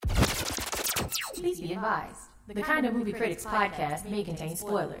Please be advised, the Kind of Movie Critics podcast may contain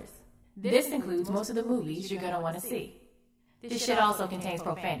spoilers. This includes most of the movies you're going to want to see. This shit also contains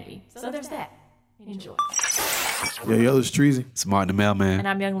profanity, so there's that. Enjoy. Yo, it's Treasy. It's Martin the Mailman. And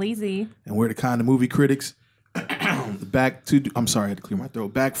I'm Young Leezy. And we're the Kind of Movie Critics. Back I had to clear my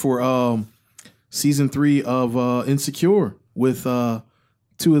throat. Back for season 3 of Insecure with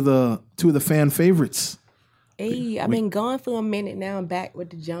two of the fan favorites. Hey, I've been gone for a minute now. I'm back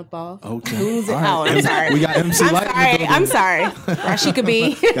with the jump off. Okay. Who's it? All right. Oh, I'm sorry. We got MC Light. I'm sorry. Rashika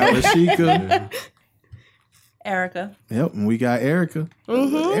B. Got Rashika. Erica. Yep, and we got Erica.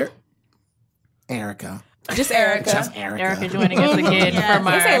 Mm-hmm. Erica. Just Erica. Just Erica. Erica joining us again from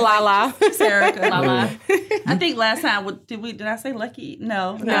They say Lala. It's Erica. Lala. I think last time did I say Lucky?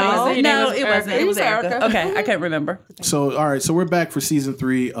 No, No. no, it wasn't. It was Erica. Okay, I can't remember. So, all right, so we're back for season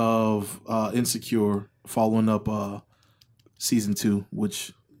 3 of Insecure, following up season 2,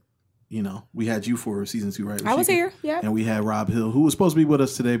 which, you know, we had you for season 2, right? I was Rashika? here, yeah. And we had Rob Hill, who was supposed to be with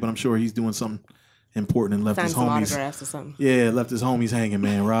us today, but I'm sure he's doing something important and left Sign his some homies. autographs or something. Yeah, left his homies hanging,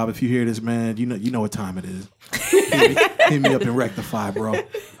 man. Rob, if you hear this, man, you know what time it is. Hit me up and rectify, bro.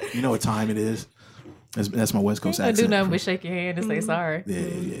 You know what time it is. That's my West Coast I accent. do nothing but shake your hand and say sorry.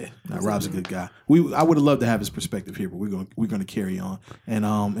 Yeah. Now, Rob's a good guy. I would have loved to have his perspective here, but we're gonna carry on.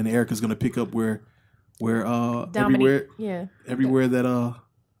 And Erica's gonna pick up where Dominique, everywhere that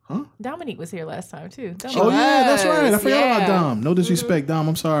Dominique was here last time too. Oh yeah, that's right. I forgot about yeah. Dom. No disrespect, Dom.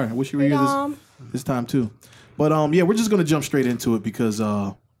 I'm sorry. I wish you were here Dom. this time too. But yeah, we're just gonna jump straight into it because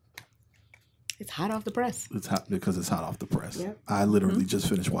It's hot off the press. it's hot off the press. Yep. I literally just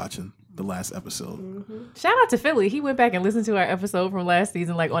finished watching the last episode. Shout out to Philly. He went back and listened to our episode from last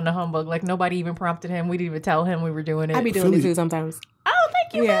season, like on the humbug. Like nobody even prompted him. We didn't even tell him we were doing it. I be doing it too sometimes. Oh,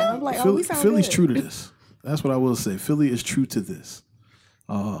 thank you. Yeah, Mom. I'm like, Philly's we sound good. true to this. That's what I will say. Philly is true to this.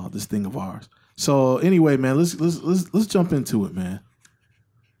 This thing of ours. So anyway, man, let's jump into it, man.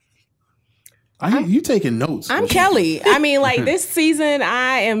 You taking notes? I'm Kelly. I mean, like this season,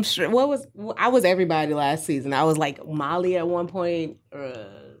 I am sure. I was everybody last season. I was like Molly at one point,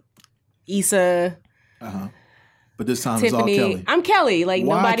 Issa, But this time Tiffany. it's all Kelly. I'm Kelly. Like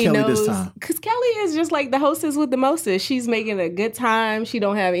Why nobody Kelly knows this time? because Kelly is just like the hostess with the mostest. She's making a good time. She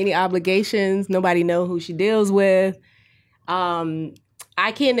don't have any obligations. Nobody know who she deals with.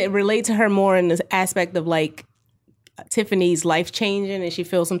 I can relate to her more in the aspect of like Tiffany's life changing and she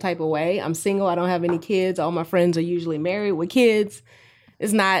feels some type of way. I'm single. I don't have any kids. All my friends are usually married with kids.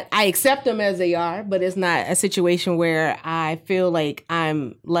 It's not, I accept them as they are, but it's not a situation where I feel like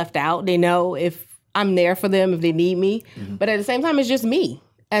I'm left out. They know if I'm there for them, if they need me. Mm-hmm. But at the same time, it's just me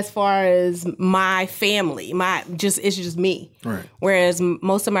as far as my family. It's just me. Right. Whereas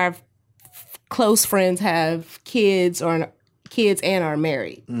most of my close friends have kids and are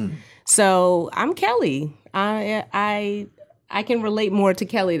married. So I'm Kelly. I can relate more to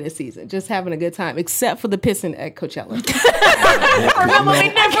Kelly this season, just having a good time, except for the pissing at Coachella.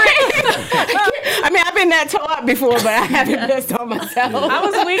 I mean, I've been that taught before, but I haven't pissed on myself. I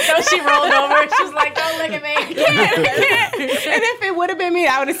was weak though. She rolled over. She was like, "Don't look at me." I can't. And if it would have been me,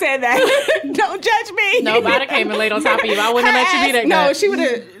 I would have said that. Don't judge me. Nobody came and laid on top of you. I wouldn't have let you be that No, guy. she would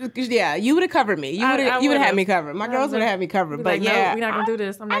have. Yeah, you would have covered me. You would have had me covered. My girls would have had me covered. Be But like, yeah, no, we're not gonna do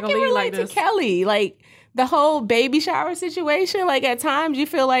this. I'm not I gonna can leave you relate like this. to Kelly. Like the whole baby shower situation. Like at times you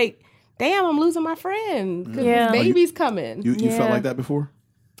feel like, damn, I'm losing my friend because Yeah. baby's coming. You felt like that before?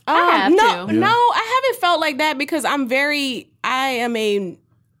 I have no, to. no, I haven't felt like that because I'm a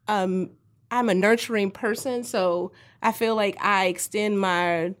nurturing person, so I feel like I extend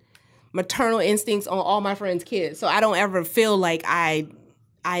my maternal instincts on all my friends' kids. So I don't ever feel like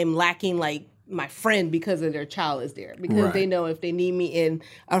I'm lacking like my friend because of their child is there. Because they know if they need me in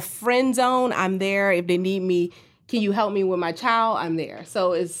a friend zone, I'm there. If they need me, can you help me with my child? I'm there.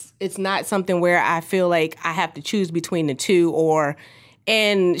 So it's not something where I feel like I have to choose between the two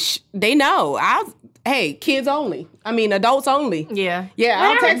they know. Hey, kids only. I mean, adults only. Yeah. Yeah, I'll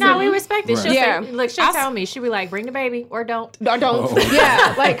Whatever. text No, them. we respect it. Right. She'll Yeah. say, look, she'll tell me. She'll be like, bring the baby or don't. Or don't.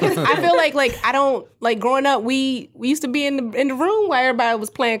 Yeah, like 'cause I feel like I don't like growing up. We used to be in the room where everybody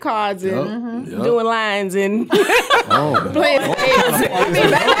was playing cards and doing lines and playing games. I mean,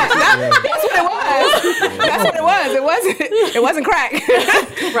 that's what it was. That's what it was. It wasn't crack.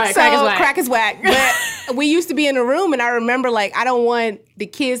 Right. So Crack is whack. But we used to be in the room, and I remember like I don't want the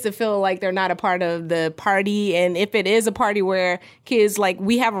kids to feel like they're not a part of the party. And if it is a party where kids like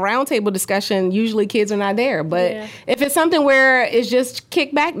we have a roundtable discussion, usually kids are not there. But if it's something where it's just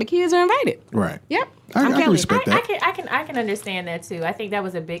kick back, the kids are invited. Right. Yep. I can respect that. I can understand that too. I think that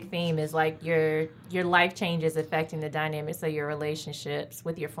was a big theme is like your life changes affecting the dynamics of your relationships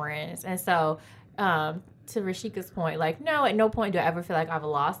with your friends. And so to Rashika's point, like, no, at no point do I ever feel like I've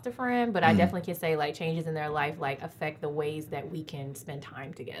lost a friend, but I definitely can say, like, changes in their life, like, affect the ways that we can spend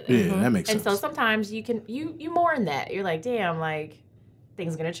time together. Yeah, that makes sense. And so sometimes you mourn that. You're like, damn, like,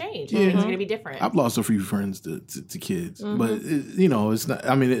 things are going to change. Things are going to be different. I've lost a few friends to kids, but it's not.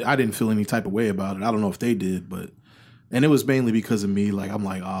 I mean, I didn't feel any type of way about it. I don't know if they did, and it was mainly because of me. Like, I'm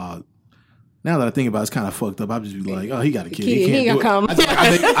like, now that I think about it, it's kind of fucked up. I'll just be like, he got a kid. He can't do come.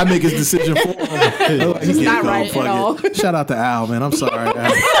 I make his decision for him. It's not right at all. Shout out to Al, man. I'm sorry.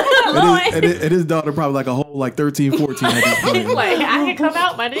 And his daughter probably like a whole like 13, 14 at this point. Like, I can come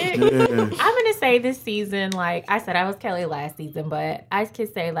out, my dick. Yeah. I'm going to say this season, like I said, I was Kelly last season, but I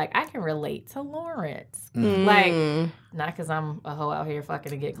can say, like, I can relate to Lawrence. Like, not because I'm a hoe out here fucking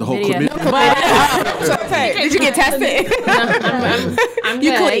to get chlamydia. Did you get tested? I'm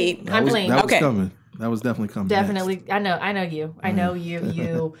You good. clean. I'm clean. That was coming. That was definitely coming. Definitely. Next. I know you. I know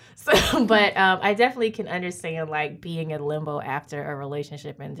you. So, but I definitely can understand, like, being in limbo after a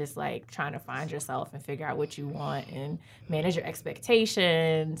relationship and just, like, trying to find yourself and figure out what you want and manage your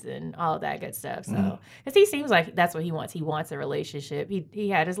expectations and all of that good stuff. So, because he seems like that's what he wants. He wants a relationship. He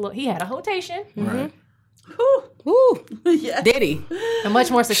had a rotation. Right. Woo. Yes. Did he? A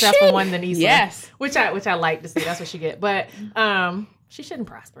much more successful one than Issa. Yes. Which I like to see. That's what she get. But she shouldn't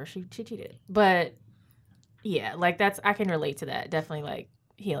prosper. She cheated. But yeah, like I can relate to that. Definitely like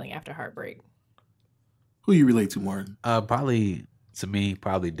healing after heartbreak. Who you relate to, Martin? Probably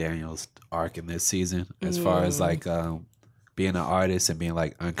Daniel's arc in this season, as far as like being an artist and being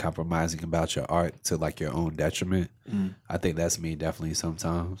like uncompromising about your art to like your own detriment. I think that's me definitely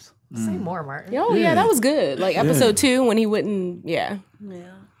sometimes. Say more, Martin. Oh, yeah, that was good. Like episode 2 when he wouldn't, Yeah,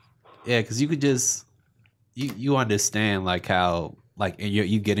 because you could just, you understand like how, like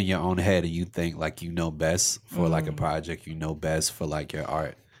you get in your own head and you think like you know best for like a project, you know best for like your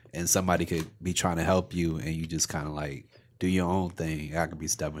art. And somebody could be trying to help you and you just kind of like do your own thing. I could be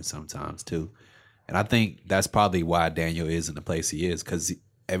stubborn sometimes too. And I think that's probably why Daniel is in the place he is, because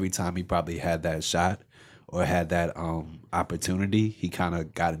every time he probably had that shot or had that opportunity, he kind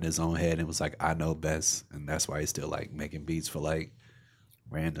of got in his own head and was like, I know best. And that's why he's still like making beats for like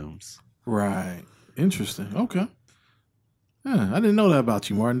randoms. Right. Interesting. Okay. Yeah, I didn't know that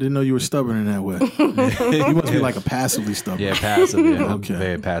about you, Martin. Didn't know you were stubborn in that way. You must be like a passively stubborn. Yeah, passive. Yeah. Okay. I'm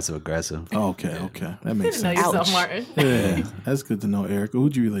very passive aggressive. Okay. That makes Know sense. yourself, Martin. Yeah, that's good to know, Erica.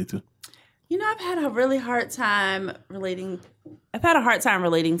 Who'd you relate to? You know, I've had a really hard time relating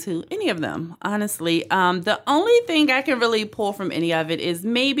to any of them, honestly. The only thing I can really pull from any of it is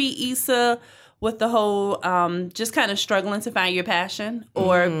maybe Issa with the whole just kind of struggling to find your passion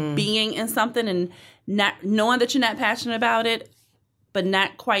or being in something and not knowing that you're not passionate about it, but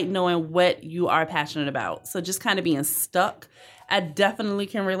not quite knowing what you are passionate about. So just kind of being stuck. I definitely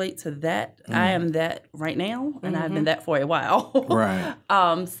can relate to that. I am that right now, and I've been that for a while. Right.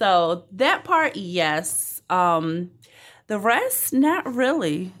 So that part, yes. The rest, not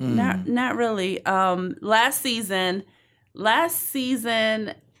really. Not really. Last season,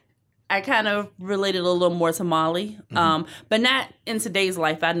 I kind of related a little more to Molly, but not in today's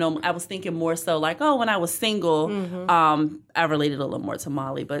life. I know I was thinking more so like, when I was single, I related a little more to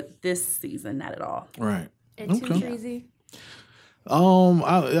Molly, but this season, not at all. Right. And too treasy.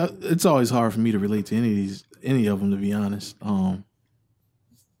 It's always hard for me to relate to any of them, to be honest.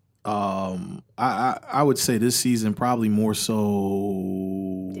 I would say this season probably more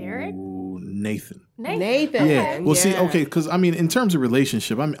so Derek? Nathan. Nathan. Well, see, okay, because I mean, in terms of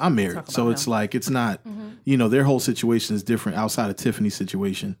relationship, I'm married, so it's like it's not, their whole situation is different outside of Tiffany's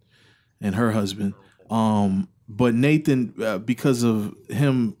situation and her husband. But Nathan, because of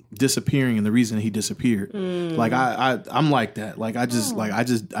him disappearing and the reason he disappeared, like I'm like that. Like I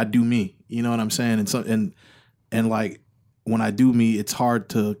do me. You know what I'm saying? And like when I do me, it's hard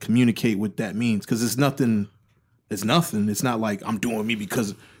to communicate what that means because it's nothing. It's nothing. It's not like I'm doing me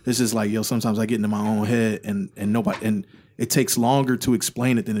because it's just like, sometimes I get into my own head and it takes longer to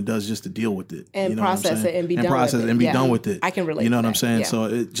explain it than it does just to deal with it. And you know process it and be done with it. process it and be done with it. I can relate You know to what I'm that. saying? Yeah. So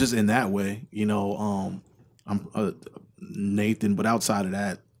it just in that way, I'm Nathan, but outside of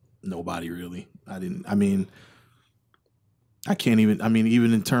that, nobody really. Even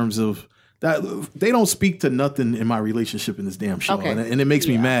in terms of that, they don't speak to nothing in my relationship in this damn show. Okay. And it makes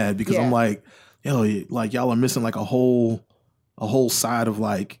me mad because Yeah. I'm like, like y'all are missing like a whole side of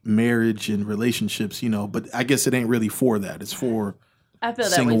like marriage and relationships, but I guess it ain't really for that. It's for I feel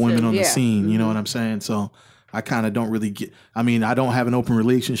that single way women too. on the Yeah. scene. You know what I'm saying? So I kind of don't really get. I mean, I don't have an open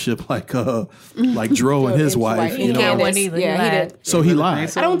relationship like Dro and his wife. He You know, can't one either. Yeah, He he lied. did. so he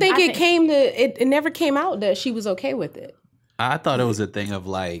lied. I don't think I it came to it never came out that she was okay with it. I thought it was a thing of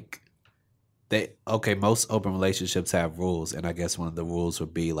like most open relationships have rules, and I guess one of the rules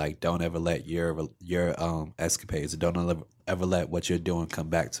would be like, don't ever let your escapades, don't ever let what you're doing come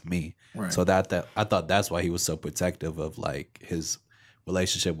back to me. Right. So I thought that's why he was so protective of like his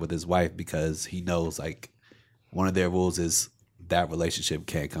relationship with his wife, because he knows like one of their rules is that relationship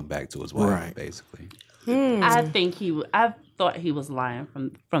can't come back to his wife, Right. basically. I thought he was lying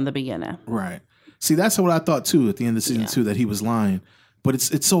from the beginning. Right. See, that's what I thought too at the end of season 2, that he was lying. But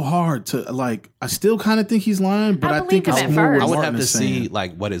it's so hard to like. I still kind of think he's lying, but I think believe it's him at more. first. I What would Martin have to is see saying.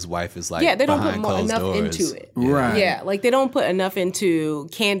 like what his wife is like. Yeah, they don't put behind closed enough doors. into it. Right. Yeah, like they don't put enough into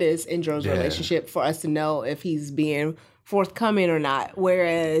Candace and Joe's Yeah. relationship for us to know if he's being forthcoming or not.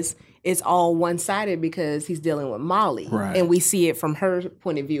 Whereas it's all one-sided because he's dealing with Molly, Right. and we see it from her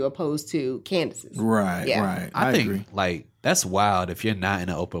point of view opposed to Candace's. Right. Yeah. Right. I think agree. like that's wild if you're not in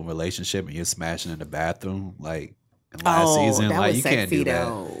an open relationship and you're smashing in the bathroom like in last season. that Like was you can't sexy do that.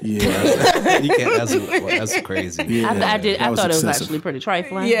 though. Yeah. You can't. That's crazy. Yeah. I thought it was excessive. actually pretty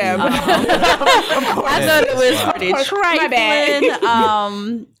trifling. Yeah, but- I thought it was pretty My bad.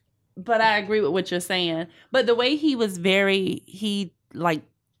 trifling. But I agree with what you're saying. But the way he was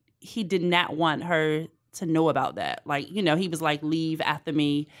he did not want her to know about that. Like, he was like, leave after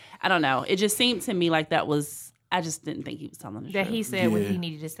me. I don't know. It just seemed to me like I just didn't think he was telling the That truth. he said what Yeah. he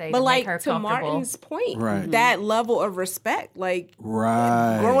needed to say But to like make her to comfortable. Martin's point, Right. that level of respect, like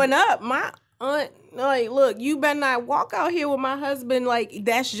Right. growing up, my aunt, like, look, you better not walk out here with my husband. Like,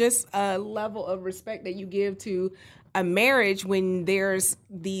 that's just a level of respect that you give to a marriage when there's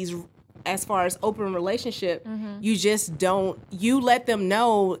these, as far as open relationship, you just don't, you let them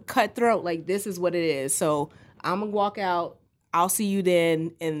know cutthroat, like, this is what it is. So I'm gonna walk out, I'll see you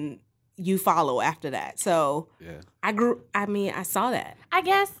then, and you follow after that. So Yeah. I saw that. I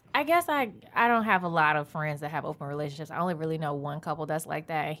guess I don't have a lot of friends that have open relationships. I only really know one couple that's like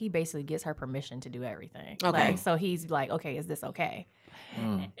that, and he basically gets her permission to do everything. Okay. Like, so he's like, okay, is this okay?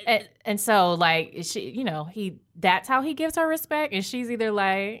 And so like she, that's how he gives her respect, and she's either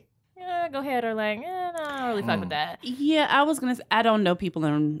like, yeah, go ahead, or like, no, I don't really fuck with that. Yeah, I was going to say, I don't know people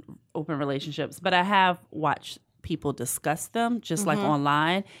in open relationships, but I have watched people discuss them just like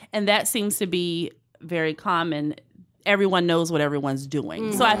online. And that seems to be very common. Everyone knows what everyone's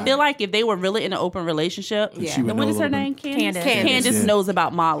doing. So I feel like if they were really in an open relationship, Yeah. She would and know what a is her little name? bit. Candace. Candace. Yeah. Knows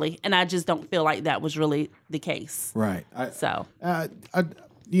about Molly. And I just don't feel like that was really the case. Right. So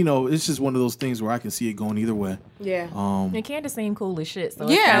It's just one of those things where I can see it going either way. Yeah. And Candace seemed cool as shit. So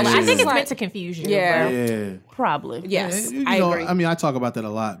Yeah, I think she's it's like- meant to confuse you. Yeah. but- Yeah. probably. Yes, You I know, agree. I mean, I talk about that a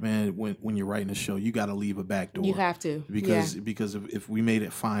lot, man. When you're writing a show, you got to leave a back door. You have to. because if we made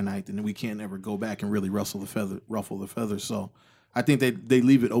it finite, then we can't ever go back and really ruffle the feathers. So I think they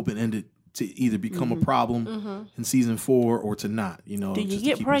leave it open ended to either become a problem in season 4 or to not. Do you just to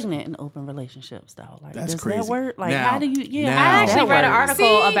get keep us- pregnant in open relationships though? Like, That's does crazy. that work? Like, Now- how do you? Yeah, now- I how actually that read an works?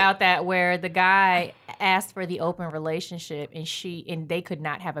 article about that where the guy asked for the open relationship and they could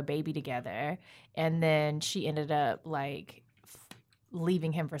not have a baby together, and then she ended up like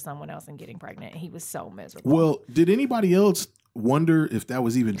leaving him for someone else and getting pregnant. He was so miserable. Well, did anybody else wonder if that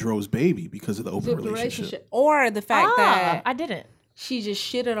was even Dro's baby because of the open relationship? Or the fact that I didn't. she just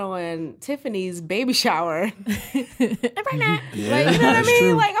shitted on Tiffany's baby shower. I'm pregnant. Yeah, Like, you know what I that's mean?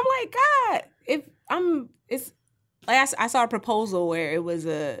 true. Like, I'm like, God, it's like I saw a proposal where it was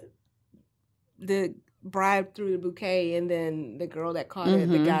the bride threw the bouquet, and then the girl that caught it,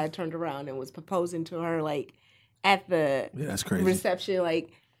 the guy turned around and was proposing to her, like, at the Yeah, that's crazy. reception.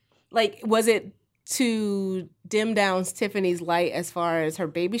 Like, was it to dim down Tiffany's light as far as her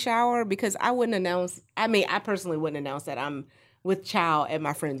baby shower? Because I personally wouldn't announce that I'm with child at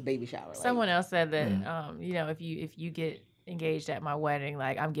my friend's baby shower. Like, Someone else said that if you get engaged at my wedding,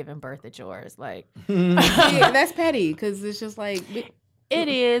 like I'm giving birth at yours. Like yeah, that's petty because it's just like It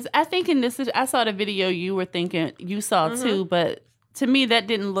is. I think I saw the video you were thinking you saw too, but to me that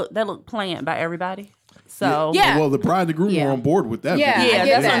looked planned by everybody. So Yeah. Well, the bride and the groom Yeah. were on board with that. Yeah, video. I yeah,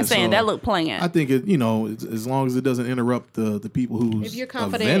 get that's what I'm that. saying. So That looked planned. I think as long as it doesn't interrupt the people who if you're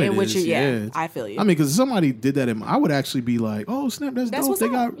confident in what you, I feel you. I mean, because if somebody did that, I would actually be like, "Oh snap, that's dope." what's They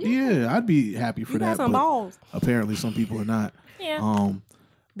up. got, yeah, I'd be happy for you that. got some but balls. apparently, some people are not. yeah.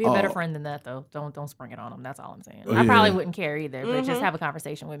 Be a better Oh. friend than that, though. Don't spring it on them. That's all I'm saying. Oh, I probably yeah. wouldn't care either, but just have a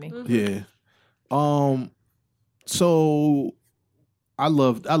conversation with me. Yeah. So I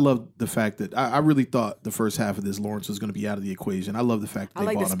loved the fact that I really thought the first half of this Lawrence was going to be out of the equation. I love the fact that I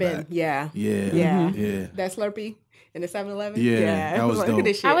they like the brought him spin. back. Yeah. Yeah. Yeah. Yeah. That Slurpee in the 7-Eleven. Yeah, that was Look dope. at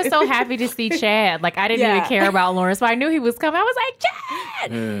this shit. I was so happy to see Chad. Like I didn't Yeah. even care about Lawrence, but I knew he was coming. I was like,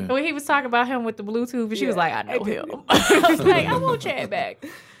 Chad. Yeah. And when he was talking about him with the Bluetooth, and she was Yeah. like, I know him. I was like, I want Chad back.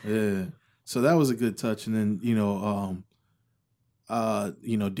 Yeah. So that was a good touch. And then,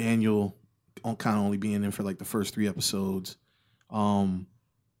 Daniel kind of only being in for like the first 3 episodes. I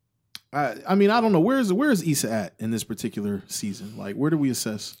mean, I don't know. Where's Issa at in this particular season? Like, where do we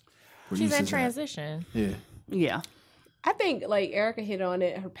assess where She's in Issa's at? transition. Yeah. Yeah. I think like Erica hit on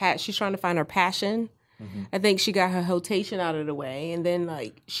it. She's trying to find her passion. I think she got her rotation out of the way, and then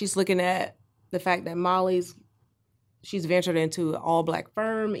like she's looking at the fact that she's ventured into an all black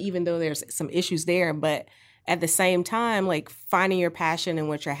firm, even though there's some issues there, but at the same time, like finding your passion and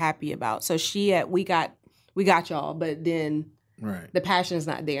what you're happy about. So we got y'all, but then Right. the passion is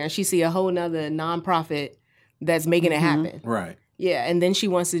not there, and she see a whole nother nonprofit that's making it happen. Right. Yeah, and then she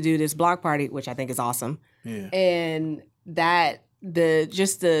wants to do this block party, which I think is awesome. Yeah. And that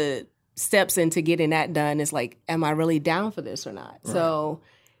the steps into getting that done is like, am I really down for this or not? Right. So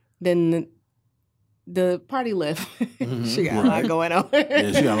then the party lift, she got a lot going on.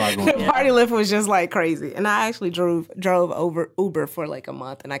 Yeah, she got a lot going on. The party lift was just like crazy, and I actually drove over Uber for like a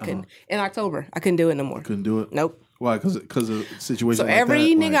month, and I couldn't in October. I couldn't do it no more. Couldn't do it. Nope. Why? Because of situation. So like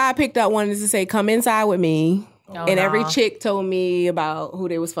every that? nigga Like, I picked up wanted to say, "Come inside with me." Oh, And every no. chick told me about who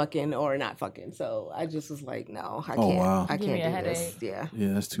they was fucking or not fucking. So I just was like, no, I can't. wow. I Give can't me a do this. headache. Yeah.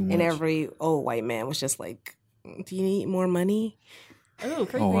 yeah, that's too much. And every old white man was just like, do you need more money? Ooh,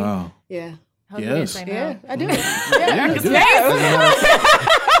 creepy. Oh wow. Yeah. Hope you didn't Yes. say no. Yeah, I do. Yeah, do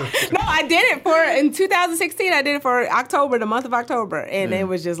it. No, I did it in 2016. I did it for October, the month of October. And it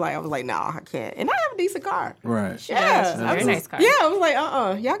was just like, I was like, no, I can't. And I have a decent car. Right. Yeah. Very I was nice just- car. Yeah, I was like,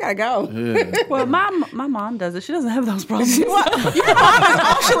 y'all gotta go. Yeah. Well, my mom does it. She doesn't have those problems. Well, your mom is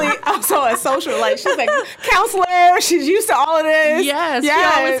actually also a social, like she's like counselor. She's used to all of this. Yes. She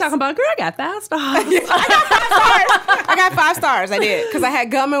always talking about, girl, I got 5 stars. I got 5 stars. I did because I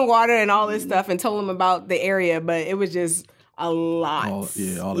had gum and water and all this stuff, and told them about the area, but it was just a lot. All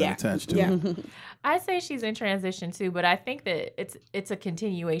that attached to it. I say she's in transition too, but I think that it's a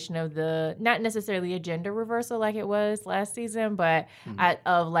continuation of not necessarily a gender reversal like it was last season, but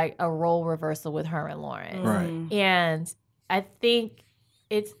of like a role reversal with her and Lauren. Right. And I think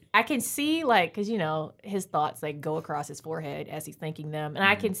I can see like, cause his thoughts like go across his forehead as he's thinking them. And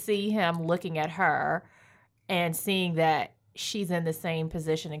I can see him looking at her and seeing that she's in the same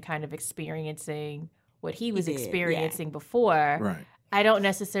position and kind of experiencing what he was experiencing before. Right. I don't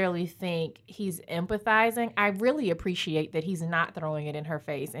necessarily think he's empathizing. I really appreciate that he's not throwing it in her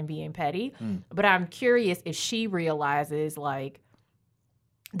face and being petty. But I'm curious if she realizes like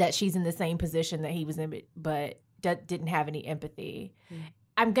that she's in the same position that he was in, but didn't have any empathy.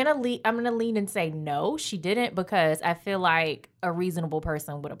 I'm gonna lean and say no, she didn't, because I feel like a reasonable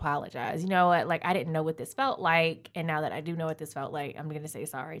person would apologize. You know what? Like, I didn't know what this felt like, and now that I do know what this felt like, I'm gonna say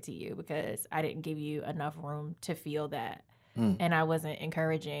sorry to you because I didn't give you enough room to feel that. And I wasn't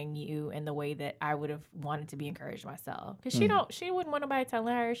encouraging you in the way that I would have wanted to be encouraged myself. Because she wouldn't want nobody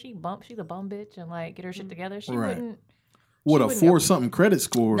telling her she's a bum bitch and like get her shit together. She Right. wouldn't. What a wouldn't go- 4-something credit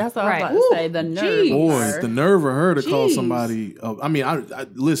score. That's what I was Right. about to say. The nerve. Boy, the nerve of her to call Jeez. somebody. I mean, I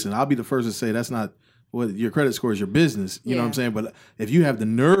listen. I'll be the first to say that's not what your credit score is. Your business. You know what I'm saying? But if you have the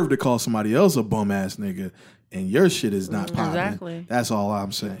nerve to call somebody else a bum ass nigga, and your shit is not popping, Exactly. that's all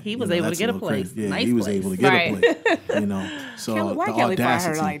I'm saying. He was able to that's get a little place. crazy. Yeah, Nice he was place. able to get Right. a place. So Kelly, why the Kelly fire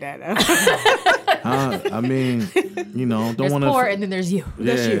audacity. her like that? I mean, don't There's want to. poor, and then there's you.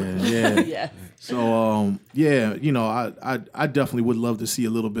 Yeah. Yeah. So I definitely would love to see a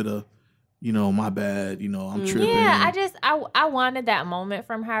little bit of, my bad, I'm tripping. Yeah, I wanted that moment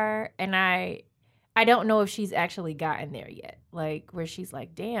from her, and I don't know if she's actually gotten there yet. Like where she's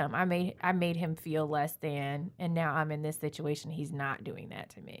like, damn, I made him feel less than, and now I'm in this situation. He's not doing that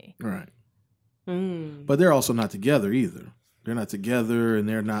to me. Right. Mm. But they're also not together either. They're not together, and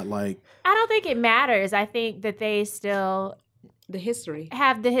they're not like. I don't think it matters. I think that they still The history.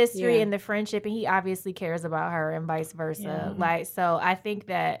 have the history Yeah. and the friendship, and he obviously cares about her and vice versa. Like, so I think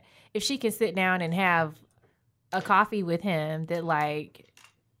that if she can sit down and have a coffee with him, that like,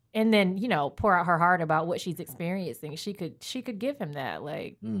 and then pour out her heart about what she's experiencing, she could give him that.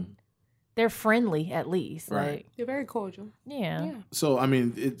 Like, they're friendly at least. Right. Like, They're very cordial. yeah. So I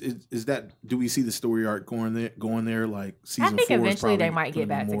mean, is that? Do we see the story arc going there? Like season I think 4 is eventually they probably might get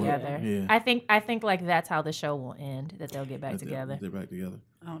gonna back be more- together. Yeah. I think like that's how the show will end. That they'll get back together. They're back together.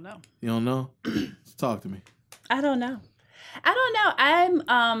 I don't know. You don't know? Talk to me. I don't know.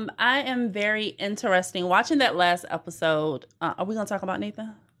 I am very interesting watching that last episode. Are we gonna talk about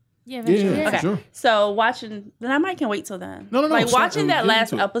Nathan? Yeah, eventually. Yeah, Okay. sure. So watching, then I might can wait till then. No. Like Start- watching that get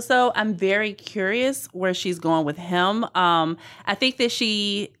last into it. episode, I'm very curious where she's going with him. I think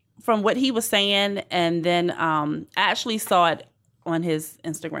that from what he was saying, and then I actually saw it on his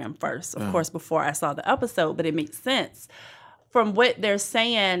Instagram first, of course, before I saw the episode, but it makes sense. From what they're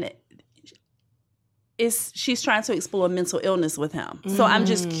saying, she's trying to explore mental illness with him. So I'm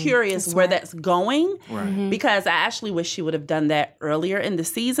just curious where that's going, because I actually wish she would have done that earlier in the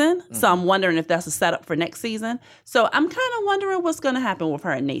season. So I'm wondering if that's a setup for next season. So I'm kind of wondering what's going to happen with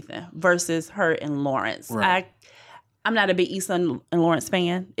her and Nathan versus her and Lawrence. Right. I'm not a big Issa and Lawrence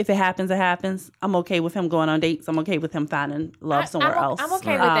fan. If it happens, it happens. I'm okay with him going on dates. I'm okay with him finding love somewhere else. I'm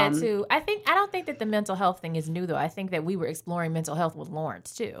okay with that too. I don't think that the mental health thing is new though. I think that we were exploring mental health with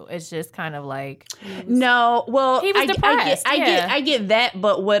Lawrence too. It's just kind of like no. Well, he was depressed. I get that,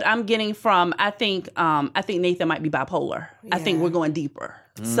 but what I'm getting from I think Nathan might be bipolar. I think we're going deeper.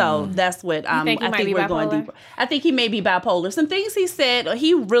 So that's what I think we're going deeper. I think he may be bipolar. Some things he said,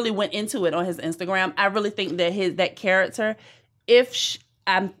 he really went into it on his Instagram. I really think that that character,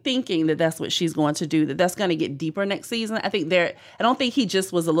 I'm thinking that that's what she's going to do, that's going to get deeper next season. I don't think he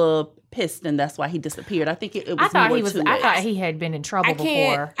just was a little pissed and that's why he disappeared. I think it was I thought he had been in trouble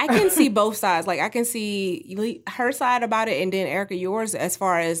before. I can see both sides. Like I can see her side about it, and then Erica, yours, as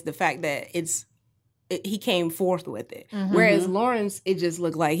far as the fact that he came forth with it. Whereas Lawrence, it just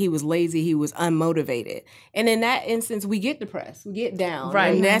looked like he was lazy, he was unmotivated. And in that instance, we get depressed, we get down.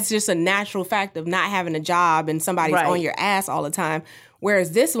 Right. And that's just a natural fact of not having a job and somebody's on your ass all the time.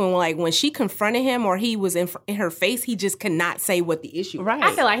 Whereas this one, like when she confronted him or he was in her face, he just could not say what the issue was.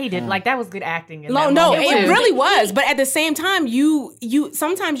 I feel like he did. Like that was good acting. No, it really was. But at the same time, you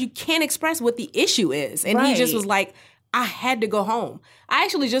sometimes you can't express what the issue is. And he just was like, I had to go home. I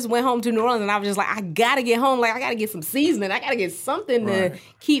actually just went home to New Orleans and I was just like, I gotta get home. Like, I gotta get some seasoning. I gotta get something to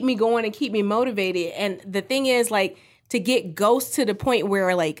keep me going and keep me motivated. And the thing is, like, to get Ghost to the point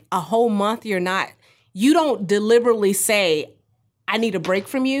where, like, a whole month you don't deliberately say, I need a break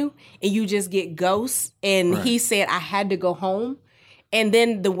from you, and you just get Ghost. And he said, I had to go home. And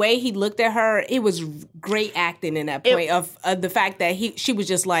then the way he looked at her, it was great acting in that point of the fact that she was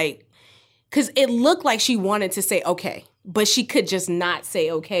just like, because it looked like she wanted to say okay, but she could just not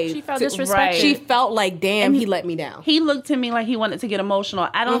say okay. She felt disrespected. She felt like, damn, he let me down. He looked to me like he wanted to get emotional.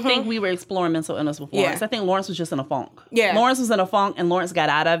 I don't think we were exploring mental illness with Lawrence. I think Lawrence was just in a funk. Yeah. Lawrence was in a funk, and Lawrence got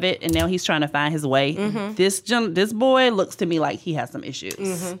out of it, and now he's trying to find his way. This boy looks to me like he has some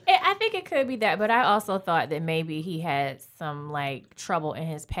issues. I think it could be that, but I also thought that maybe he had some like trouble in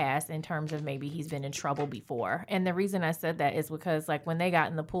his past in terms of maybe he's been in trouble before. And the reason I said that is because like when they got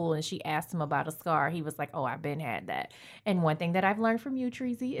in the pool and she asked him about a scar, he was like, oh, I've been had that. And one thing that I've learned from you,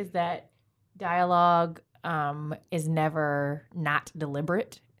 Treasy, is that dialogue is never not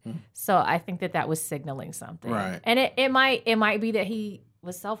deliberate. So I think that was signaling something. Right. And it might be that he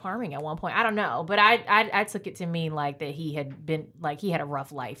was self-harming at one point. I don't know. But I took it to mean like that he had been like he had a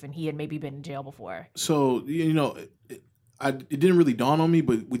rough life and he had maybe been in jail before. So, it didn't really dawn on me,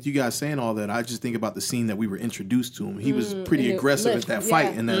 but with you guys saying all that, I just think about the scene that we were introduced to him. He was pretty aggressive at that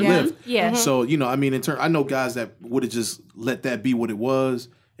fight in that lift. Yeah. So, I know guys that would have just let that be what it was,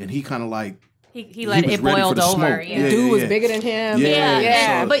 and he kind of like he let it boiled over. Yeah. Dude was bigger than him.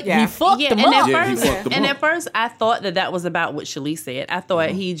 Yeah. But he fucked him up. At first, I thought that was about what Shalice said. I thought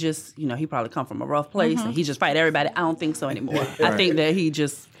he just, he probably come from a rough place and he just fight everybody. I don't think so anymore. I think that he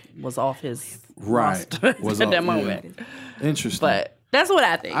just was off his roster at that moment. Interesting. But that's what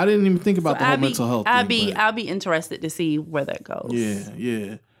I think. I didn't even think about the whole mental health thing. I'll be interested to see where that goes.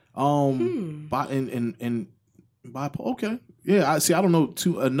 Yeah. And bipolar. Okay. Yeah. I don't know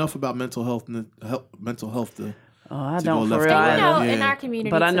enough about mental health to. I don't for real. In our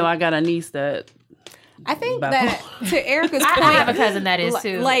community, but I know I got a niece that. I think that to Erica's point, I have a cousin that is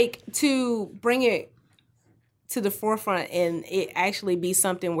too. Like to bring it to the forefront and it actually be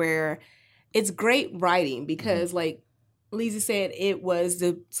something where it's great writing because, like Lizzie said, it was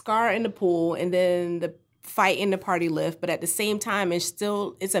the scar in the pool and then the fight in the party lift, but at the same time, it's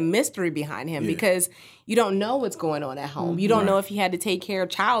a mystery behind him because you don't know what's going on at home. You don't know if he had to take care of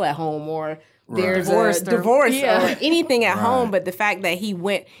child at home or there's a divorce or anything at home. But the fact that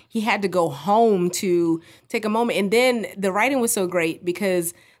he had to go home to take a moment. And then the writing was so great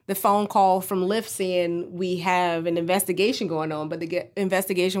because the phone call from Lyft saying we have an investigation going on, but the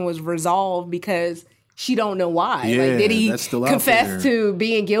investigation was resolved because she don't know why. Yeah, like, did he confess to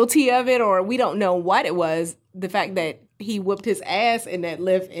being guilty of it, or we don't know what it was. The fact that he whooped his ass in that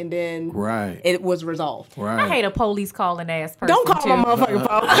Lyft and then it was resolved. Right. I hate a police calling ass person. Don't call my motherfucking phone.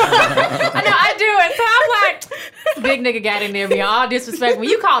 I know I do it. So I'm like, big nigga got in there being all disrespectful.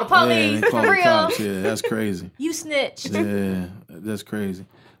 You call the police for real? Cops. Yeah, that's crazy. You snitched. Yeah, that's crazy.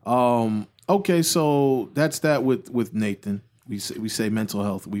 Okay, so that's that with Nathan. We say mental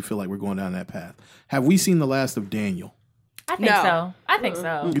health. We feel like we're going down that path. Have we seen the last of Daniel? I think No. so. I think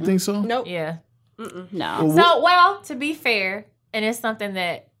so. You think so? Nope. Yeah. No. So, well, to be fair, and it's something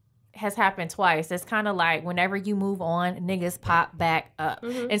that has happened twice. It's kind of like whenever you move on, niggas pop back up.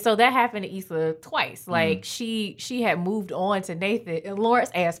 And so that happened to Issa twice. Like she had moved on to Nathan and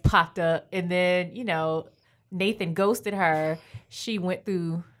Lawrence ass popped up, and then, you know, Nathan ghosted her. She went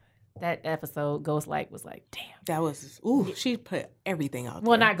through that episode. Ghost Like was like, damn. That was she put everything out there.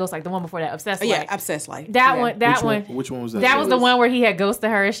 Well, not Ghost Like, the one before that, Obsessed Oh, yeah, Like. Obsessed Like. That Yeah. one. That one. Which one was that? That was the one where he had ghosted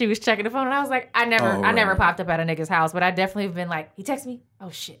her and she was checking the phone, and I was like, I never popped up at a nigga's house, but I definitely have been like, he texted me.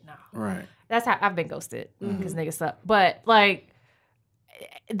 Oh shit, no. Right. That's how I've been ghosted because niggas suck. But like,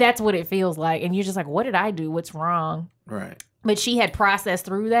 that's what it feels like, and you're just like, what did I do? What's wrong? Right. But she had processed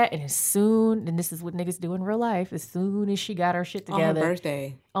through that, and and this is what niggas do in real life, as soon as she got her shit On her together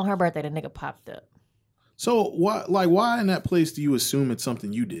birthday. on her birthday, the nigga popped up. So why in that place do you assume it's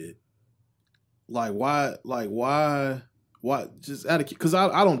something you did? Why just out of, because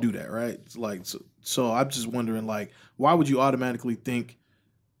I don't do that, right? It's like, so I'm just wondering, like, why would you automatically think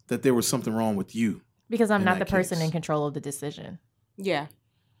that there was something wrong with you? Because I'm In not the that person case. in control of the decision. Yeah.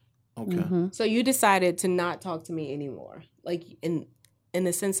 Okay. So you decided to not talk to me anymore. Like in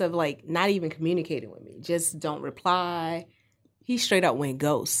the sense of like not even communicating with me. Just don't reply. He straight up went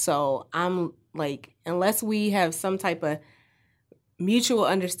ghost. So I'm like, unless we have some type of mutual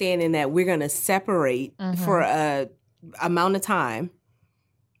understanding that we're gonna separate for a amount of time,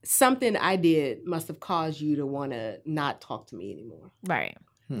 something I did must have caused you to want to not talk to me anymore. Right.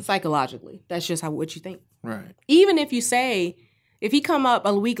 Psychologically. That's just what you think. Right. Even if you say, if he come up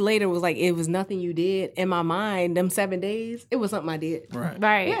a week later was like, it was nothing you did, in my mind, them 7 days, it was something I did. Right.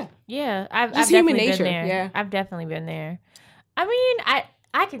 Right. Yeah. Yeah. I've Just definitely human nature, been there. yeah. I've definitely been there. I mean,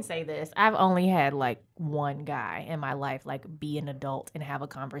 I can say this. I've only had like one guy in my life like be an adult and have a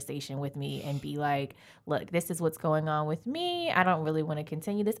conversation with me and be like, look, this is what's going on with me. I don't really want to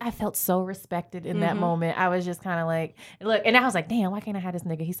continue this. I felt so respected in that moment. I was just kind of like, look, and I was like, damn, why can't I have this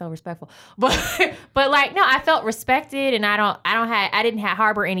nigga? He's so respectful. But like, no, I felt respected, and I didn't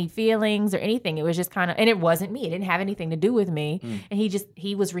harbor any feelings or anything. It was just kind of, and it wasn't me. It didn't have anything to do with me. And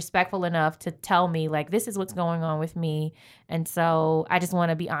he was respectful enough to tell me like, this is what's going on with me. And so I just want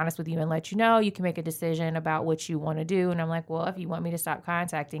to be honest with you and let you know you can make a decision about what you want to do. And I'm like, well, if you want me to stop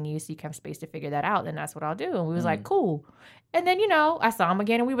contacting you so you have space to figure that out, then that's what I'll do. And we was like, cool. And then, you know, I saw him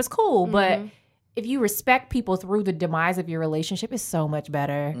again and we was cool. But if you respect people through the demise of your relationship, it's so much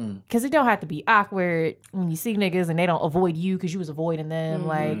better. Because it don't have to be awkward when you see niggas and they don't avoid you because you was avoiding them.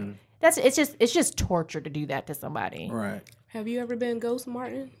 Like, it's just torture to do that to somebody. Right. Have you ever been ghost,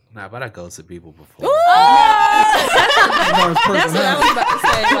 Martin? Nah, but I ghosted people before. That's what I was about to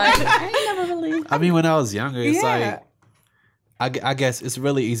say. Like, I ain't never really. I mean, when I was younger, it's Yeah. like, I guess it's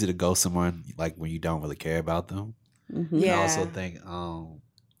really easy to ghost someone like when you don't really care about them. Yeah. I also think,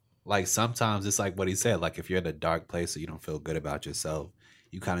 like sometimes it's like what he said. Like if you're in a dark place or you don't feel good about yourself,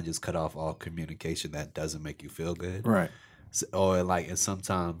 you kind of just cut off all communication that doesn't make you feel good. Right. So, or like, and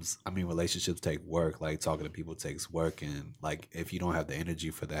sometimes, I mean, relationships take work. Like talking to people takes work, and like if you don't have the energy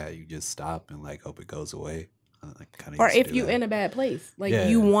for that, you just stop and like hope it goes away. Like, kinda Or used to if do you're that. in a bad place, like Yeah.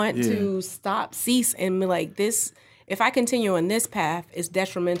 you want to stop, cease, and be like, this, if I continue on this path, it's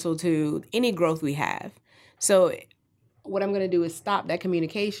detrimental to any growth we have. So what I'm going to do is stop that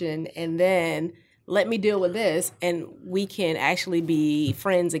communication and then let me deal with this, and we can actually be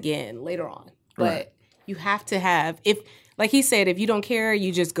friends again later on. But you have to have, if, like he said, if you don't care,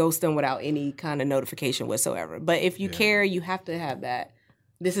 you just ghost them without any kind of notification whatsoever. But if you care, you have to have that.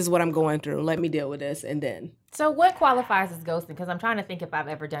 This is what I'm going through. Let me deal with this, and then. So what qualifies as ghosting? Because I'm trying to think if I've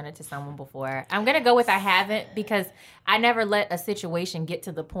ever done it to someone before. I'm going to go with I haven't, because I never let a situation get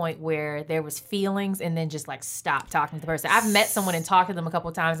to the point where there was feelings and then just like stop talking to the person. I've met someone and talked to them a couple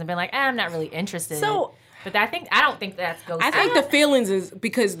of times and been like, I'm not really interested. So- but I don't think that's ghosting. I think the feelings is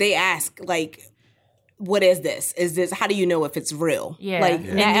because they ask, like, what is this? Is this, how do you know if it's real? Yeah. Like, And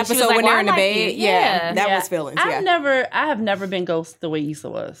that then she was episode like, when well, they're in I the like bed. you. Yeah. That Yeah. was feelings. I Yeah. have never been ghosted the way Issa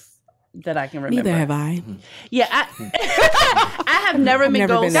was that I can remember. Neither have I. Yeah, I have never been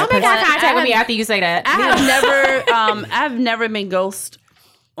never been ghosted. that Don't make eye contact I with me have- after you say that. I've never been ghosted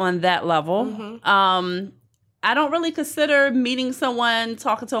on that level. I don't really consider meeting someone,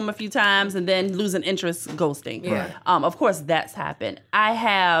 talking to them a few times, and then losing interest, ghosting. Yeah. Of course, that's happened. I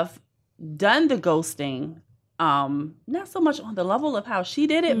have done the ghosting, not so much on the level of how she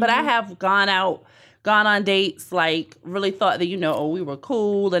did it, but I have gone out gone on dates, like really thought that, we were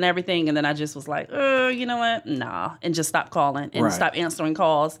cool and everything. And then I just was like, you know what? Nah. And just stopped calling and stopped answering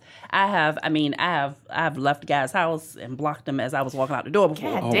calls. I have left a guy's house and blocked him as I was walking out the door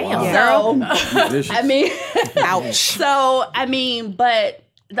before. God damn, wow. So, I mean, Ouch. So, but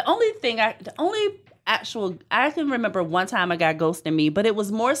the only actual, I can remember one time a guy ghosted me, but it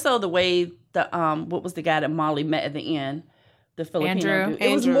was more so the way what was the guy that Molly met at the end? The Filipino Andrew. dude.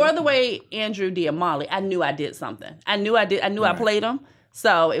 It was more the way Andrew did Molly. I knew I did something. I knew I played him.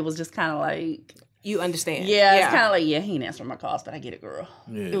 So it was just kind of like, You understand. yeah, it's kind of like, he ain't answering my calls, but I get it, girl.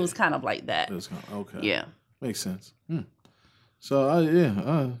 Yeah. It was kind of like that. Okay. Yeah. Makes sense. So, I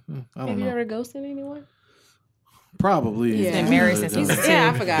don't Have you know. ever ghosted anyone? Probably. Yeah. Been married since he was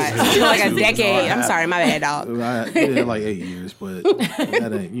Yeah, I forgot. It's been like a decade. I'm sorry, my bad, dog. Like 8 years, but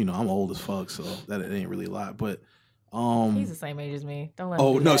that ain't, I'm old as fuck, so that ain't really a lot. But He's the same age as me. Don't let him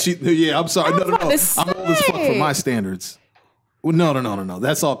oh do no, that. I'm sorry. No. about to I'm old as fuck for my standards. Well, no.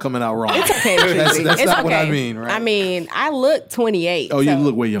 That's all coming out wrong. It's okay. That's it's not what I okay. mean, right? I mean, I look 28. Oh, you so-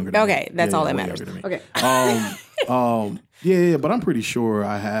 look way younger than me. Okay, that's Yeah, all you that look way matters. younger than me. Okay. Yeah, but I'm pretty sure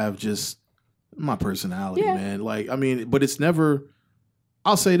I have just my personality, Yeah. man. Like, I mean, but it's never.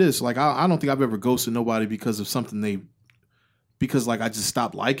 I'll say this: like, I don't think I've ever ghosted nobody because of something because like I just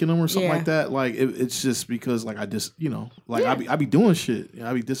stopped liking them or something Yeah. like that. Like, it's just because like I just like I be doing shit,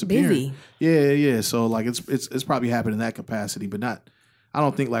 I be disappearing. Busy. Yeah. So like it's probably happened in that capacity, but not. I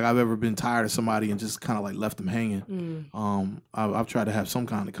don't think like I've ever been tired of somebody and just kind of like left them hanging. I've tried to have some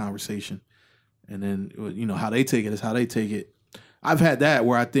kind of conversation, and then how they take it is how they take it. I've had that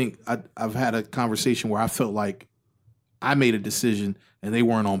where I think I've had a conversation where I felt like I made a decision and they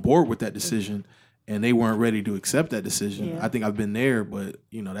weren't on board with that decision and they weren't ready to accept that decision. Yeah. I think I've been there, but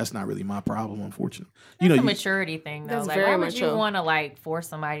that's not really my problem, unfortunately. That's a maturity thing, though. That's Like, very why would you mature. want to like force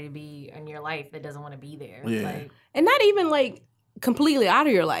somebody to be in your life that doesn't want to be there? Yeah. Like, And not even like completely out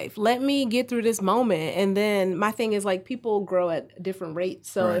of your life. Let me get through this moment. And then my thing is like people grow at different rates.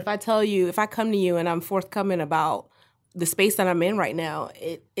 So Right. if I come to you and I'm forthcoming about the space that I'm in right now,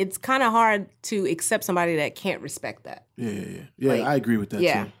 it's kind of hard to accept somebody that can't respect that. Yeah. Like, I agree with that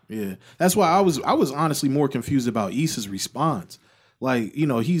yeah. too. Yeah, that's why I was honestly more confused about Issa's response. Like,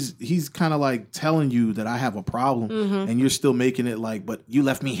 he's kind of like telling you that I have a problem, and you're still making it like, but you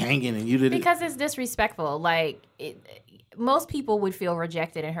left me hanging, and you didn't. because it's disrespectful. Like, most people would feel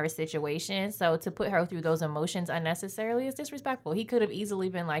rejected in her situation. So to put her through those emotions unnecessarily is disrespectful. He could have easily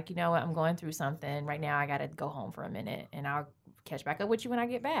been like, you know what, I'm going through something right now. I got to go home for a minute, and I'll catch back up with you when I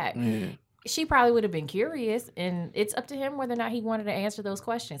get back. Yeah. She probably would have been curious, and it's up to him whether or not he wanted to answer those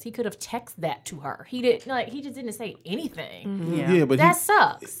questions. He could have texted that to her. He didn't. Like, he just didn't say anything. Yeah, but That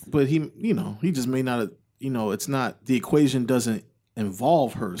sucks. But he just may not have, it's not, the equation doesn't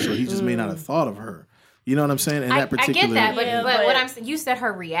involve her, so he just may not have thought of her. You know what I'm saying? In I that particular, get that, but, Yeah, but but- what I'm saying, you said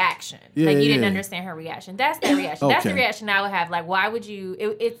her reaction. Yeah, like, you didn't yeah. understand her reaction. That's the reaction. That's the Okay. reaction I would have. Like, why would you?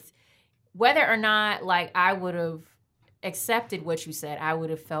 It's whether or not like I would have accepted what you said. I would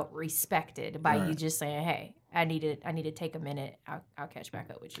have felt respected by you Right. just saying, "Hey, I need to take a minute. I'll catch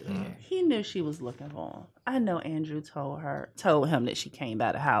back up with you later." He knew she was looking for him. I know Andrew told him that she came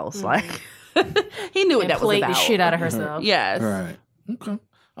by the house. Like, he knew what And that was played about. the shit out of herself. Yes. all right, okay,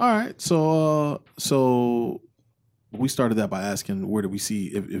 all right. So we started that by asking where do we see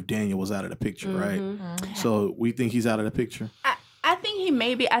if Daniel was out of the picture, right? So we think he's out of the picture. I think he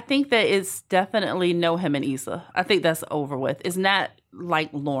may be. I think that it's definitely know him and Issa. I think that's over with. It's not like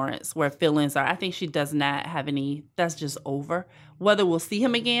Lawrence where feelings are. I think she does not have any. That's just over. Whether we'll see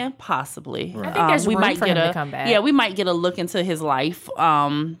him again, possibly. Right. I think there's we room might for get him a to come back. yeah. We might get a look into his life.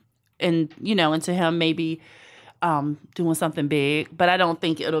 And into him maybe doing something big. But I don't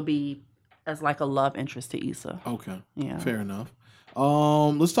think it'll be as like a love interest to Issa. Okay, Yeah. fair enough.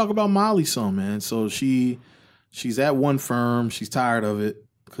 Let's talk about Molly some, man. So she's at one firm. She's tired of it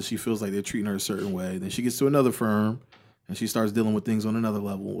because she feels like they're treating her a certain way. Then she gets to another firm and she starts dealing with things on another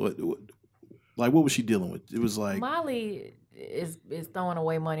level. What was she dealing with? It was like, Molly is throwing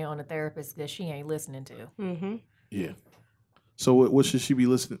away money on a therapist that she ain't listening to. yeah. So what should she be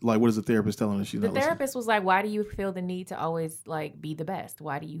listening? Like, what is the therapist telling her she's The not listening? therapist was like, "Why do you feel the need to always like be the best?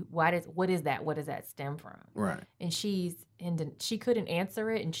 What is that stem from?" Right. And she couldn't answer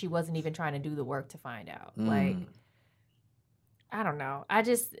it, and she wasn't even trying to do the work to find out. Mm. Like, I don't know.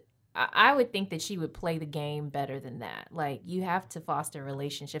 I would think that she would play the game better than that. Like, you have to foster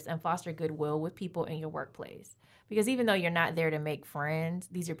relationships and foster goodwill with people in your workplace. Because even though you're not there to make friends,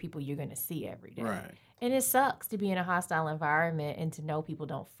 these are people you're going to see every day. Right. And it sucks to be in a hostile environment and to know people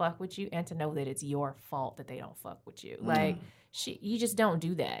don't fuck with you and to know that it's your fault that they don't fuck with you. Like, you just don't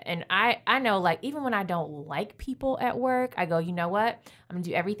do that. And I know, like, even when I don't like people at work, I go, you know what? I'm gonna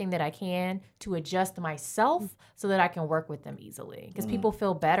do everything that I can to adjust myself so that I can work with them easily. Because people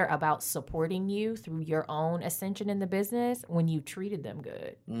feel better about supporting you through your own ascension in the business when you treated them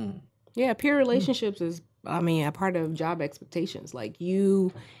good. Yeah, peer relationships is, I mean, a part of job expectations. Like,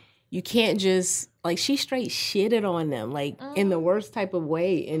 you can't just, like, she straight shitted on them, like, in the worst type of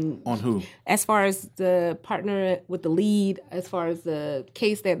way. And On who? as far as the partner with the lead, as far as the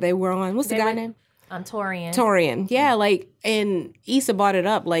case that they were on, what's the guy name? Torian. Torian. Yeah, like, and Issa brought it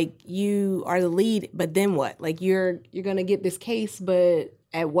up, like, you are the lead, but then what? Like, you're gonna get this case, but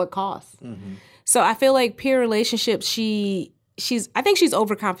at what cost? So I feel like peer relationships, I think she's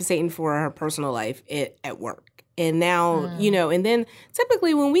overcompensating for her personal life at work. And now, you know, and then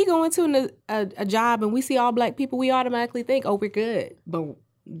typically when we go into a job and we see all black people, we automatically think, oh, we're good. But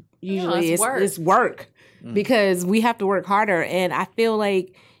usually it's work because we have to work harder. And I feel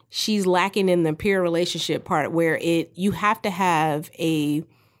like she's lacking in the peer relationship part where you have to have a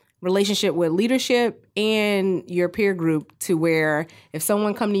relationship with leadership and your peer group to where if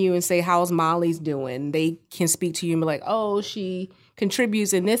someone come to you and say, how's Molly's doing? They can speak to you and be like, oh, she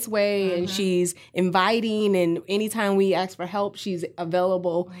contributes in this way and she's inviting, and anytime we ask for help, she's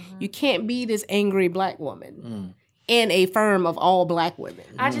available. You can't be this angry black woman in a firm of all black women.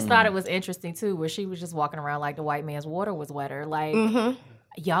 I just thought it was interesting too, where she was just walking around like the white man's water was wetter. Like,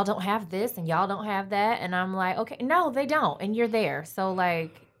 y'all don't have this and y'all don't have that. And I'm like, okay, no, they don't. And you're there. So,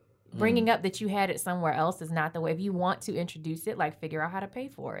 like, bringing up that you had it somewhere else is not the way. If you want to introduce it, like, figure out how to pay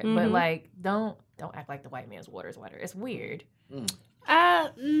for it. But, like, don't act like the white man's water is wetter. It's weird.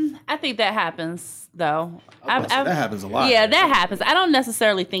 I think that happens though. That happens a lot. Yeah, that happens. I don't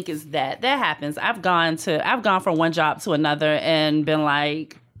necessarily think it's that. That happens. I've gone from one job to another and been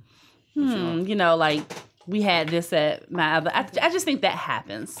like, you know, like, we had this at my other. I just think that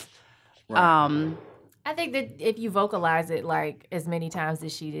happens. Right. I think that if you vocalize it like as many times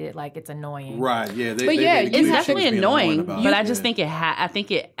as she did, like, it's annoying. Right. Yeah. It's definitely annoying. But I just think I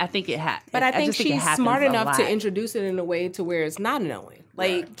think it happens. But I think she's smart enough to introduce it in a way to where it's not annoying.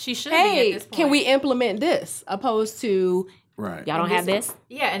 Like, she should. Hey, be at this point. can we implement this? Opposed to, Right. y'all don't have this.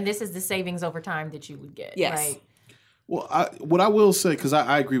 Yeah, and this is the savings over time that you would get. Yes. Like, Well, what I will say, because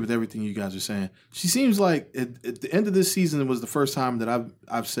I agree with everything you guys are saying, she seems like at the end of this season was the first time that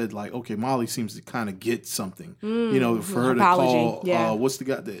I've said, like, okay, Molly seems to kind of get something. You know, for her apology. to call, what's the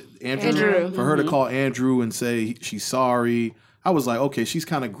guy, Andrew? For her to call Andrew and say she's sorry. I was like, okay, she's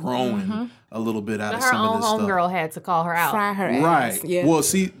kind of growing a little bit out of some of this stuff. Her own homegirl had to call her out. Fry her ass. Right. Yeah. Well,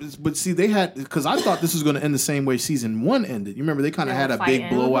 see, they had, because I thought this was going to end the same way season 1 ended. You remember they kind of had a big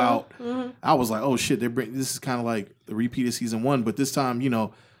blowout. I was like, oh shit, this is kind of like the repeat of season 1, but this time, you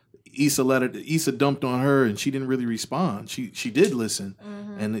know, Issa dumped on her and she didn't really respond. She did listen,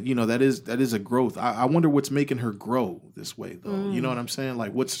 and you know that is a growth. I wonder what's making her grow this way, though. You know what I'm saying?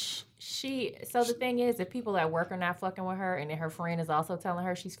 Like, what's So the thing is, if people at work are not fucking with her, and then her friend is also telling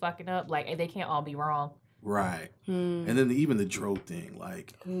her she's fucking up, like, they can't all be wrong. right? And then even the Dro thing,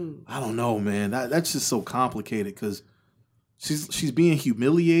 like, I don't know, man. That's just so complicated because she's being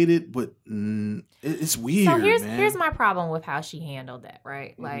humiliated, but it's weird. So man. here's my problem with how she handled that.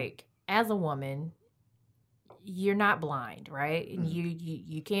 Right, like, as a woman, you're not blind, right? And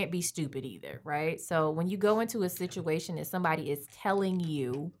you can't be stupid either, right? So when you go into a situation and somebody is telling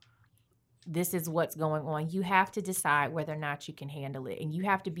you this is what's going on, you have to decide whether or not you can handle it. And you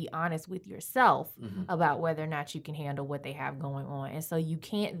have to be honest with yourself about whether or not you can handle what they have going on. And so you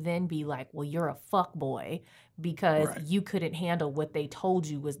can't then be like, well, you're a fuck boy because you couldn't handle what they told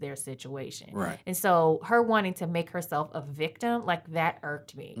you was their situation. Right. And so her wanting to make herself a victim, like, that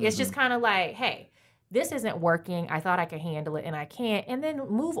irked me. It's just kind of like, hey, this isn't working. I thought I could handle it and I can't. And then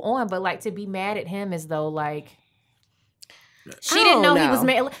move on. But, like, to be mad at him as though, like, she didn't know he was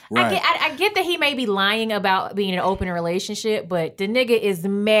mad. Right. I get that he may be lying about being in an open relationship, but the nigga is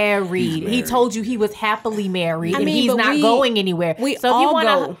married. He told you he was happily married, and he's not going anywhere. We so all if you want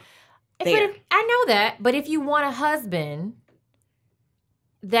go there. I know that, but if you want a husband,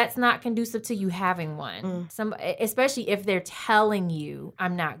 that's not conducive to you having one. Especially if they're telling you,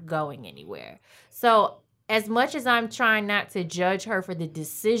 I'm not going anywhere. So as much as I'm trying not to judge her for the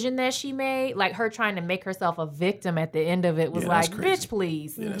decision that she made, like, her trying to make herself a victim at the end of it was like, bitch,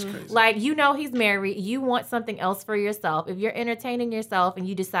 please. Yeah, that's crazy. Like, you know he's married. You want something else for yourself. If you're entertaining yourself and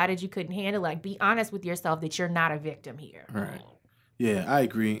you decided you couldn't handle it, like, be honest with yourself that you're not a victim here. Right. Yeah, I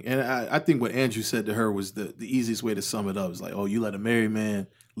agree. And I think what Andrew said to her was the easiest way to sum it up. Is like, oh, you let a married man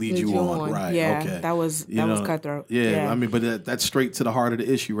lead you on. Right. Yeah, okay. that was cutthroat. Yeah, I mean, but that's straight to the heart of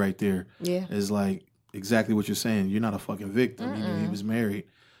the issue right there. Yeah. It's like, exactly what you're saying. You're not a fucking victim. You knew he was married.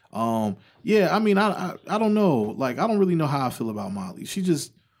 Yeah, I mean, I don't know. Like, I don't really know how I feel about Molly. She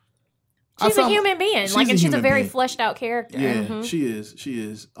just. She's a human being. And she's a human very being. fleshed out character. Yeah, she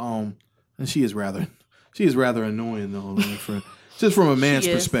is. And she is rather annoying though. Like just from a man's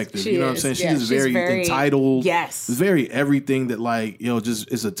perspective, you know what I'm saying? Yeah, she's very entitled. Yes. Very everything that like,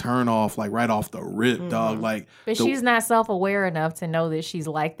 just is a turn off, like right off the rip, dog. Like, But she's not self-aware enough to know that she's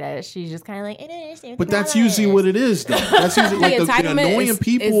like that. She's just kind of like, I don't understand. but that's usually what it is, though. That's usually like the entitlement annoying is-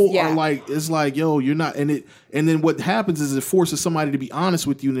 people yeah. are like, it's like, yo, you're not, and then what happens is it forces somebody to be honest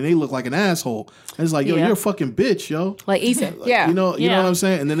with you, and then they look like an asshole. And it's like, yo, Yeah. you're a fucking bitch, yo. Like Issa. Yeah. You know what I'm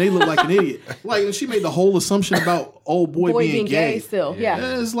saying? And then they look like an idiot. Like, and she made the whole assumption about old boy being gay. still. Yeah.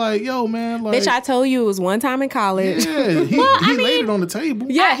 And it's like, yo, man, like, Bitch, I told you it was one time in college. yeah, he laid it on the table.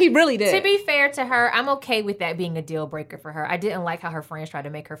 Yeah, he really did. To be fair to her, I'm okay with that being a deal breaker for her. I didn't like how her friends tried to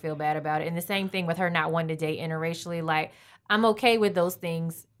make her feel bad about it. And the same thing with her not wanting to date interracially. Like, I'm okay with those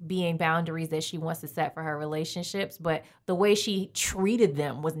things being boundaries that she wants to set for her relationships, but the way she treated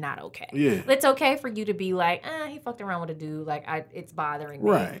them was not okay. Yeah. It's okay for you to be like, he fucked around with a dude, like it's bothering me.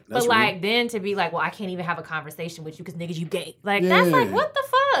 Right. But That's like real. then to be like, well, I can't even have a conversation with you because niggas you gay. Like that's like what the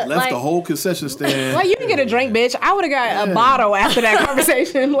fuck? Left like, the whole concession stand. Like, you can get a drink, bitch. I would have got a bottle after that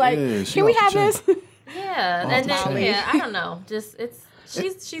conversation. Like, Yeah, she can we off have the this? yeah. Off And the then chain. I don't know. Just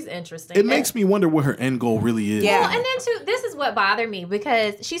she's interesting. It makes me wonder what her end goal really is. Yeah. Well, and then too, this is what bothered me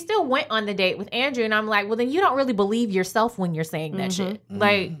because she still went on the date with Andrew, and I'm like, well, then you don't really believe yourself when you're saying that shit.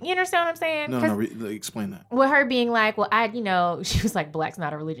 Like, you understand what I'm saying? No, explain that. With her being like, well, she was like, black's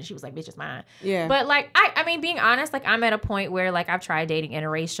not a religion. She was like, bitch, it's mine. Yeah. But like, I mean, being honest, like I'm at a point where like I've tried dating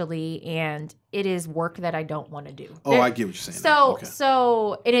interracially, and it is work that I don't want to do. Oh, I get what you're saying.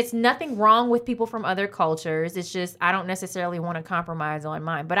 So, and it's nothing wrong with people from other cultures. It's just I don't necessarily want to compromise on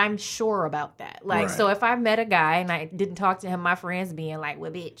mine, but I'm sure about that. Like, Right. so if I met a guy and I didn't talk to him, my friends being like,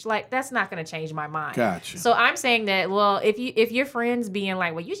 "Well, bitch," like that's not going to change my mind. Gotcha. So I'm saying that, well, if your friends being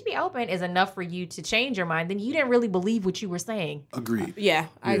like, "Well, you should be open," is enough for you to change your mind, then you didn't really believe what you were saying. Agreed. Yeah,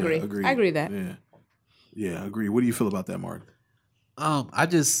 I agree. Agreed. I agree with that. Yeah, agreed. What do you feel about that, Martin? I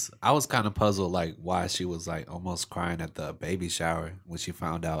was kind of puzzled, like why she was like almost crying at the baby shower when she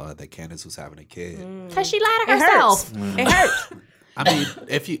found out that Candace was having a kid. Because she lied to It herself. hurts. It hurts. I mean,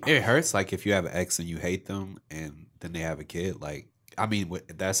 it hurts like if you have an ex and you hate them and then they have a kid. Like, I mean,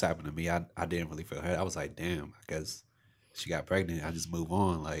 that's happened to me. I didn't really feel hurt. I was like, damn, I guess she got pregnant. I just move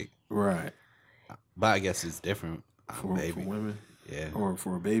on. Like, Right. but I guess it's different. For women? Yeah. Or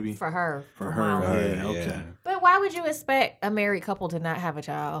for a baby? For her. For Mom. her. Yeah, okay. Yeah. But why would you expect a married couple to not have a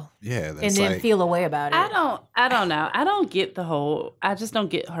child Yeah, that's and then like, feel a way about it? I don't know. I don't get I just don't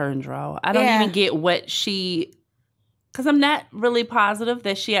get her and Draw. I don't Yeah. even get what because I'm not really positive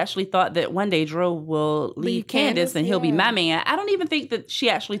that she actually thought that one day Drew will leave Candace and he'll be my man. I don't even think that she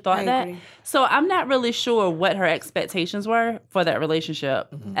actually thought I that. agree. So I'm not really sure what her expectations were for that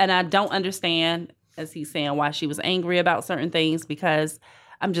relationship. And I don't understand, as he's saying, why she was angry about certain things, because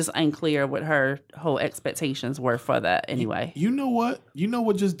I'm just unclear what her whole expectations were for that anyway. You know what? You know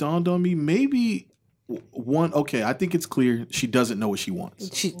what just dawned on me? Maybe I think it's clear she doesn't know what she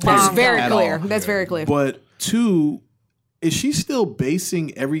wants. That's very At clear. all. That's very clear. But two, is she still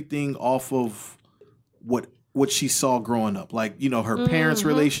basing everything off of what she saw growing up? Like, her parents'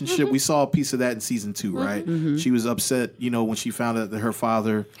 relationship. We saw a piece of that in season 2, right? She was upset, when she found out that her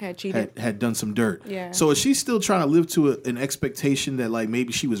father Had cheated. had done some dirt. Yeah. So is she still trying to live to an expectation that like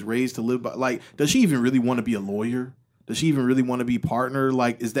maybe she was raised to live by? Like, does she even really want to be a lawyer? Does she even really want to be partner?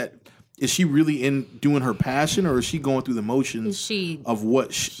 Like, is she really in doing her passion, or is she going through the motions of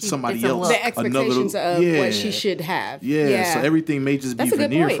what somebody it's a else, look. The expectations of what she should have. Yeah, so everything may just be That's a good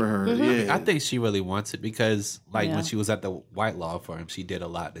veneer point. for her. Yeah, I think she really wants it because, like, Yeah. when she was at the white law firm, she did a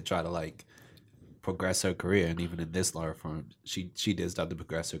lot to try to like progress her career, and even in this law firm, she did stuff to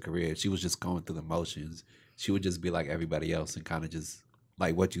progress her career. She was just going through the motions. She would just be like everybody else and kind of just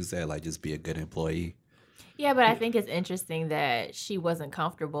like what you said, like just be a good employee. Yeah, but I think it's interesting that she wasn't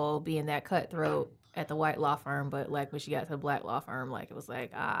comfortable being that cutthroat at the white law firm, but like when she got to the black law firm, like it was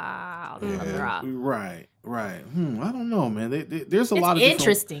like, I'll drop. Right. I don't know, man. There's a lot of It's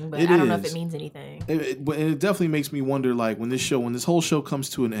interesting, but I don't know if it means anything. But it definitely makes me wonder, like, when this whole show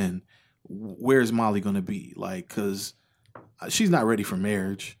comes to an end, where's Molly going to be? Like, because she's not ready for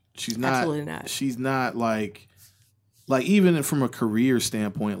marriage. She's not. Absolutely not. She's not like even from a career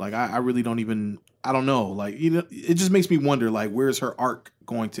standpoint. Like, I really don't even. I don't know. Like, it just makes me wonder, like, where's her arc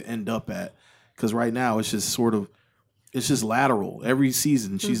going to end up at? Because right now it's just it's just lateral. Every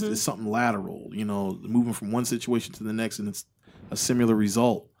season it's something lateral. Moving from one situation to the next, and it's a similar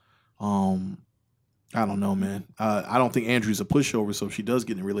result. I don't know, man. I don't think Andrew's a pushover, so if she does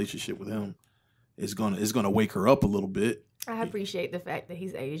get in a relationship with him, it's gonna wake her up a little bit. I appreciate the fact that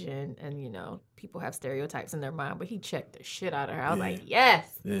he's Asian and, you know, people have stereotypes in their mind, but he checked the shit out of her. I was like, yes,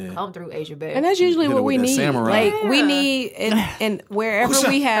 come through, Asia, babe. And that's usually Hit her what we with that need. samurai. Like, we need, and wherever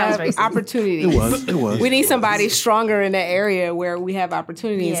we have That was racist. opportunities. It was. We need somebody stronger in that area where we have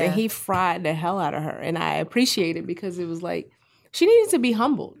opportunities. Yeah. And he fried the hell out of her. And I appreciate it because it was like, she needed to be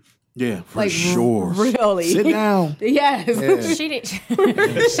humbled. Yeah, for Like, sure. really. Sit down. Yes. Yeah. She did.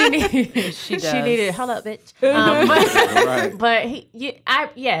 she needed. Hold up, bitch. Right. But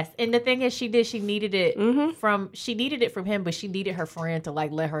yes, and the thing is, she needed it from him, but she needed her friend to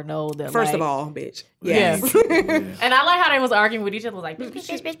like let her know that. First like, of all, bitch. Yes. Yeah. And I like how they was arguing with each other, like bitch,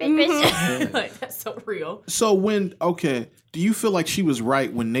 bitch, bitch, bitch, bitch. Like that's so real. So do you feel like she was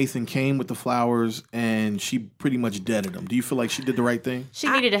right when Nathan came with the flowers and she pretty much deaded him? Do you feel like she did the right thing? She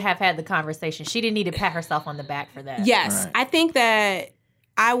needed to have had the conversation. She didn't need to pat herself on the back for that. Yes. Right. I think that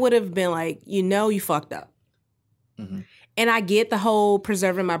I would have been like, you fucked up. Mm-hmm. And I get the whole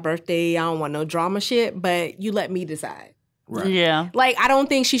preserving my birthday, I don't want no drama shit, but you let me decide. Right. Yeah. Like, I don't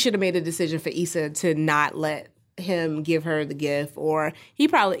think she should have made a decision for Issa to not let him give her the gift, or you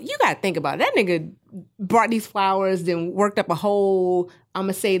got to think about it. That nigga brought these flowers, then worked up a whole I'm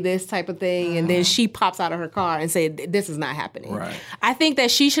gonna say this type of thing, and then she pops out of her car and said, this is not happening. Right. I think that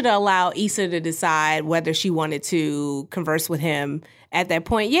she should allow Issa to decide whether she wanted to converse with him at that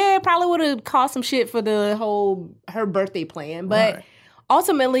point. Yeah, it probably would have caused some shit for her birthday plan, but Right.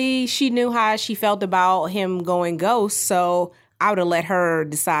 ultimately she knew how she felt about him going ghost, so I would have let her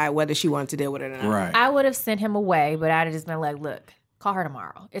decide whether she wanted to deal with it or not. Right. I would have sent him away, but I'd have just been like, look, call her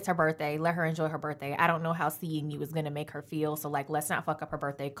tomorrow. It's her birthday. Let her enjoy her birthday. I don't know how seeing you is going to make her feel. So, like, let's not fuck up her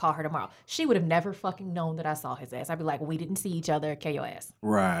birthday. Call her tomorrow. She would have never fucking known that I saw his ass. I'd be like, we didn't see each other. Kill your ass.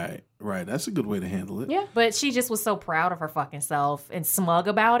 Right. That's a good way to handle it. Yeah. But she just was so proud of her fucking self and smug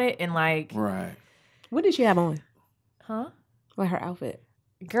about it. And like, Right. What did she have on? huh? Like her outfit?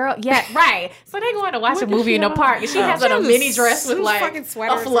 Girl, yeah, right. So they going to watch a movie in the park, and she has on a mini dress with like fucking a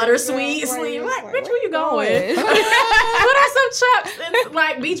sweater, flutter something. sweet sleeve. Like, Like, bitch, where you going? going? Put her some chucks and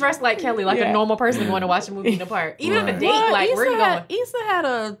like be dressed like Kelly, like a Yeah. normal person going to watch a movie in the park. Even on a Right. date, like where you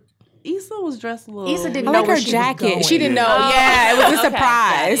going? Issa was dressed a little. Issa didn't I know like where her she was jacket. going. She didn't know. Oh. Yeah, it was a Okay,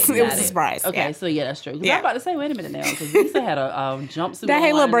 surprise. got It was a got surprise. Okay, Yeah. so yeah, that's true. 'Cause Yeah. I'm about to say, wait a minute now, because Issa had a jumpsuit. That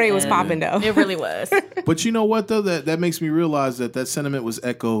Halo on braid was and- popping though. It really was. But you know what though? That makes me realize that sentiment was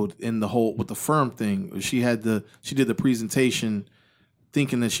echoed in the whole with the firm thing. She did the presentation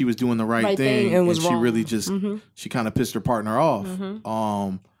thinking that she was doing the right thing and was she wrong. really just she kind of pissed her partner off.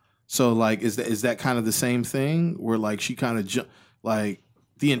 So like is that kind of the same thing where like she kind of like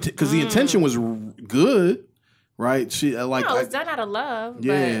because the intention was good, right? She like No, it's done out of love.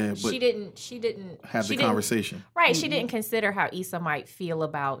 Yeah, but but she didn't have she the didn't- conversation. Right, she didn't consider how Issa might feel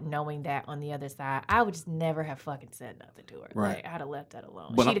about knowing that on the other side. I would just never have fucking said nothing to her. Right. Like, I'd have left that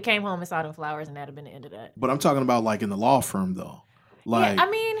alone. But She'd I'm- have came home and saw them flowers, and that'd have been the end of that. But I'm talking about like in the law firm though. Like Yeah,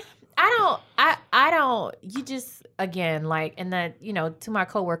 I mean, I don't, you just, again, like, and that, you know, to my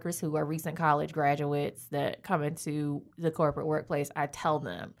coworkers who are recent college graduates that come into the corporate workplace, I tell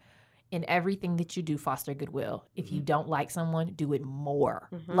them, in everything that you do, foster goodwill. If you don't like someone, do it more.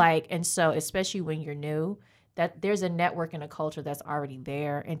 Like, and so, especially when you're new, that there's a network and a culture that's already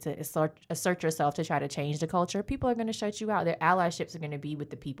there, and to assert yourself to try to change the culture, people are going to shut you out. Their allyships are going to be with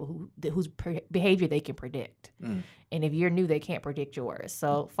the people whose behavior they can predict. And if you're new, they can't predict yours.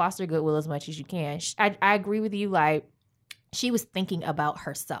 So foster goodwill as much as you can. I agree with you. Like, she was thinking about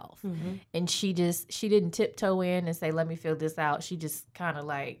herself, and she didn't tiptoe in and say, "Let me fill this out." She just kind of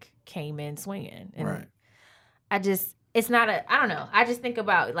like came in swinging. And right. it's not I don't know. I just think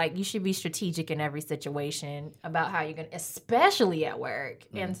about, like, you should be strategic in every situation about how you're going to, especially at work.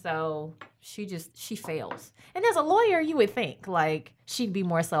 And so she fails. And as a lawyer, you would think, like, she'd be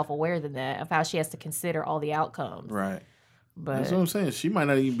more self-aware than that of how she has to consider all the outcomes. Right. But That's what I'm saying. She might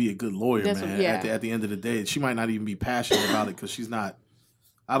not even be a good lawyer, That's man. what- yeah. At the end of the day, she might not even be passionate about it because she's not.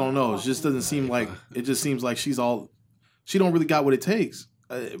 I don't know. It just doesn't seem like. It just seems like she don't really got what it takes.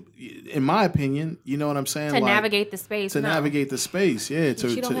 In my opinion, you know what I'm saying? to navigate the space. To no. navigate the space, yeah.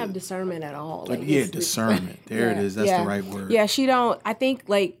 She don't have discernment at all. Like, yeah, it's- discernment. There it is. That's the right word. Yeah, she don't. I think,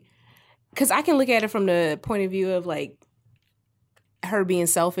 like, because I can look at it from the point of view of, like, her being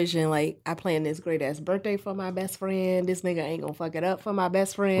selfish and, like, I planned this great ass birthday for my best friend. This nigga ain't gonna fuck it up for my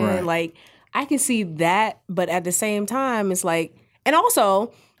best friend. Right. Like, I can see that, but at the same time, it's like, and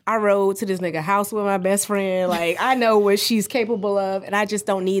also, I rode to this nigga house with my best friend. Like, I know what she's capable of, and I just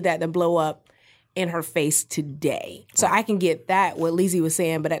don't need that to blow up in her face today. So I can get that, what Lizzie was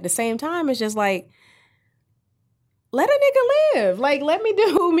saying, but at the same time, it's just like, let a nigga live. Like, let me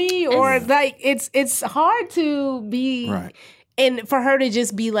do me. Or like, it's hard to be Right. And for her to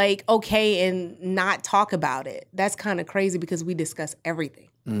just be like, okay, and not talk about it. That's kind of crazy because we discuss everything.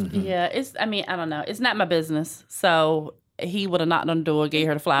 Yeah, I don't know. It's not my business. So he would have knocked on the door, gave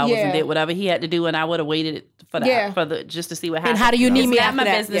her the flowers, and did whatever he had to do, and I would have waited for that, just to see what happened. And how do you need me It's not after my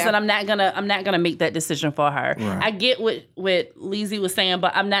that? business, and I'm not gonna make that decision for her. Right. I get what Lizzie was saying,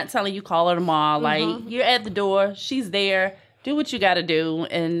 but I'm not telling you call her tomorrow. Like, you're at the door, she's there. Do what you got to do,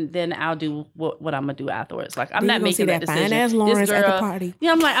 and then I'll do what I'm gonna do afterwards. Like, I'm Then not you gonna making see that that decision. fine-ass Lawrence This at the girl, party.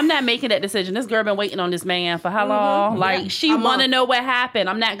 yeah, I'm like, I'm not making that decision. This girl been waiting on this man for how long? Like, she want to know what happened.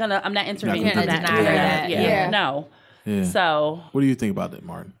 I'm not intervening. Not I'm gonna not deny doing her that. that. Yeah, no. Yeah. So What do you think about that,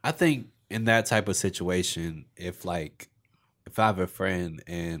 Martin? I think in that type of situation, if I have a friend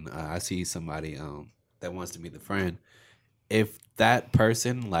and I see somebody that wants to meet the friend, if that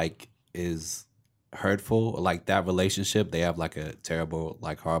person is hurtful, like that relationship, they have like a terrible,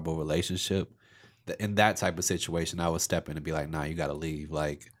 like horrible relationship. In that type of situation, I would step in and be like, "Nah, you got to leave."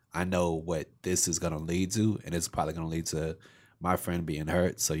 Like, I know what this is gonna lead to, and it's probably gonna lead to my friend being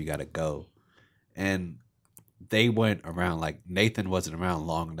hurt. So you got to go. And they weren't around. Like, Nathan wasn't around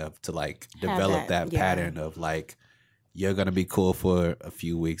long enough to develop that pattern of you're gonna be cool for a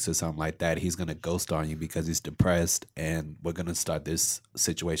few weeks or something like that. He's gonna ghost on you because he's depressed, and we're gonna start this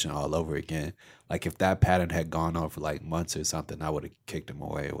situation all over again. Like, if that pattern had gone on for months or something, I would have kicked him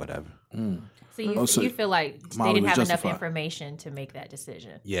away or whatever. So you feel like they Molly didn't was have enough justified. information to make that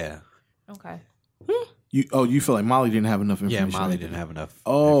decision. Yeah, Okay. You feel like Molly didn't have enough yeah. information? Molly didn't have enough.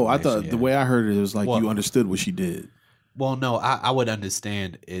 Oh, I information, thought yeah. the way I heard it was like Well- you understood what she did. Well, no, I would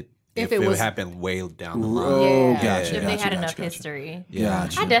understand it if it it was- happened way down the line. Oh, Yeah. gotcha. If they gotcha, had gotcha, enough gotcha. history. Yeah.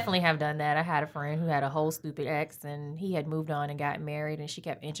 Gotcha. I definitely have done that. I had a friend who had a whole stupid ex, and he had moved on and got married, and she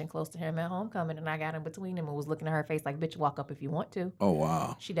kept inching close to him at homecoming, and I got in between them and was looking at her face like, "Bitch, walk up if you want to." Oh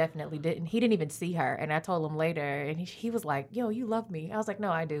wow. She definitely didn't. He didn't even see her, and I told him later, and he was like, "Yo, you love me." I was like, "No,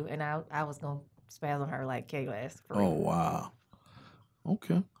 I do," and I was gonna spaz on her like K-Glass. For Oh real. wow.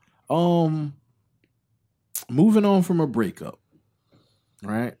 Okay. Moving on from a breakup.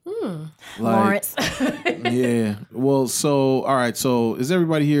 Right? Lawrence. Yeah. Well, so all right, so is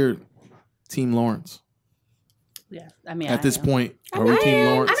everybody here Team Lawrence? yeah, I mean, At this am. point, are we Team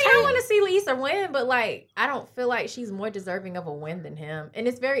Lawrence? I mean, I want to see Lisa win, but I don't feel like she's more deserving of a win than him. And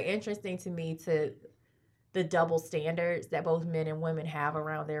it's very interesting to me to the double standards that both men and women have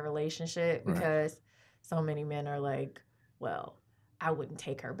around their relationship, Right. because so many men are like, "Well, I wouldn't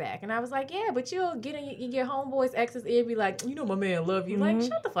take her back," and I was like, "Yeah, but you'll get in your homeboy's ex's ear, and be like, you know, my man love you, like,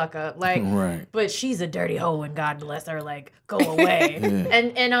 shut the fuck up, like." Right. But she's a dirty hoe, and God bless her. Like, go away. Yeah.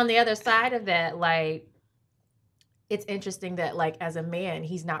 And on the other side of that, it's interesting that as a man,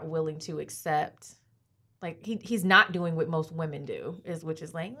 he's not willing to accept. He's not doing what most women do, which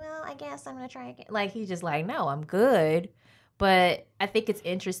is like, well, I guess I'm gonna try again. He's just like, no, I'm good. But I think it's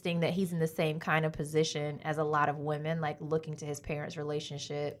interesting that he's in the same kind of position as a lot of women, looking to his parents'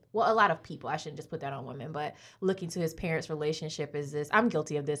 relationship. Well, a lot of people, I shouldn't just put that on women, but looking to his parents' relationship is this, I'm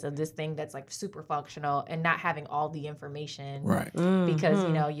guilty of this thing that's super functional and not having all the information. Right. Because,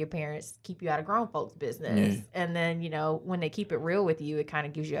 your parents keep you out of grown folks' business. Yeah. And then, when they keep it real with you, it kind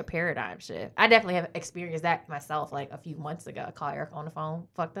of gives you a paradigm shift. I definitely have experienced that myself, a few months ago. I called Erica on the phone,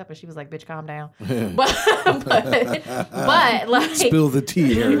 fucked up, and she was like, "Bitch, calm down." But Spill the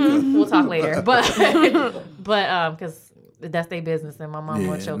tea, Erica. we'll talk later. But because that's their business, and my mom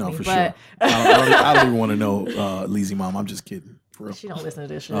won't choke me. for But sure. I don't even want to know Lizzie mom. I'm just kidding. For real. she don't listen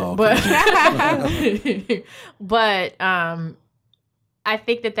to this shit. Oh, But I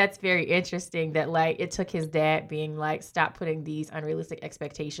think that's very interesting that it took his dad being stop putting these unrealistic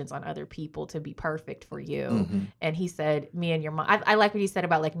expectations on other people to be perfect for you. Mm-hmm. And he said, me and your mom, I like what he said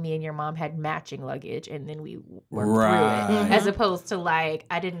about me and your mom had matching luggage, and then we worked Right. through it, as opposed to I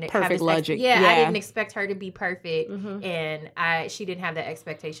didn't have Perfect this logic. I Yeah. didn't expect her to be perfect, and she didn't have that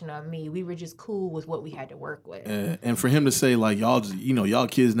expectation on me. We were just cool with what we had to work with. And for him to say y'all just, y'all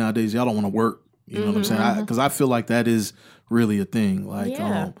kids nowadays, y'all don't want to work. You know what I'm saying? Because I feel like that is really a thing.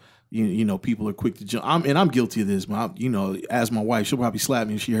 Yeah. People are quick to jump. I'm guilty of this. But as my wife, she'll probably slap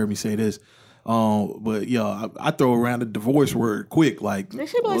me if she heard me say this. But I throw around the divorce word quick. She be like,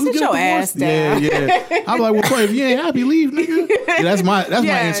 "Let's sit get a your divorce." ass down. Yeah. I'm like, well, if you ain't happy, leave, nigga. Yeah, that's my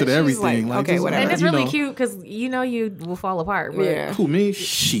answer to she's everything. like, okay, whatever. And it's you really know. cute because you will fall apart. But Yeah. Who, me?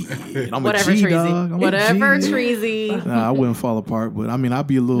 Shit. I'm whatever, a G, Treasy. dog. I'm a Whatever, G. Treasy. Nah, I wouldn't fall apart, but I mean, I'd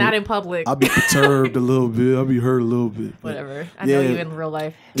be a little. Not in public. I'll be perturbed a little bit. I'll be hurt a little bit. but- Whatever. I know Yeah. you in real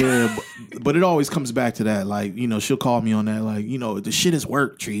life. Yeah, but it always comes back to that. She'll call me on that. The shit is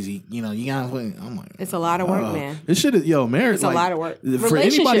work, Treasy. You got I'm like, It's a lot of work, man. It should have, marriage. It's a lot of work. For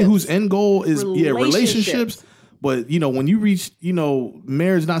anybody whose end goal is relationships. Relationships. But when you reach,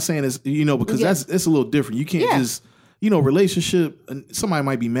 marriage. Not saying it's, because it's a little different. You can't just, relationship. And somebody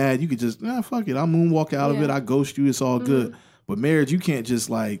might be mad. You could just, fuck it. I'll moonwalk out of it. I ghost you. It's all good. But marriage, you can't just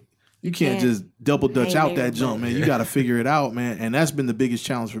you can't just double dutch out that jump, man. You got to figure it out, man. And that's been the biggest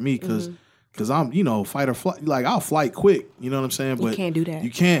challenge for me because I'm, fight or flight. Like, I'll flight quick. You know what I'm saying? But you can't do that. You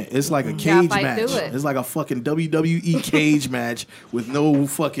can't. It's like a cage match. It's like a fucking WWE cage match with no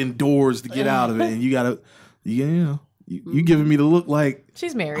fucking doors to get out of it. And you got to, you giving me the look like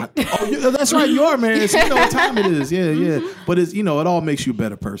she's married. That's right. You are married. So you know what time it is. Yeah. But it's, it all makes you a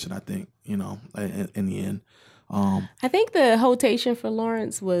better person, I think, in the end. I think the hotation for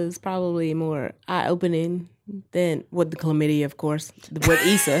Lawrence was probably more eye-opening than with the chlamydia, of course, with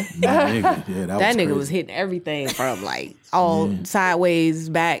Issa. that nigga was hitting everything from all sideways,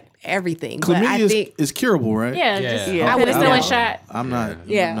 back, everything. Chlamydia is curable, right? I would have still a shot. I'm not.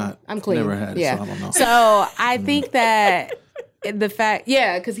 I'm clean. Never had it, so I don't know. So I think that the fact,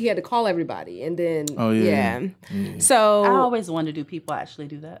 because he had to call everybody, and then, So I always wonder, do people actually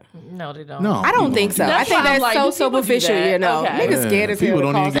do that? No, they don't. No, I don't think so. I think that's so superficial, Niggas scared as hell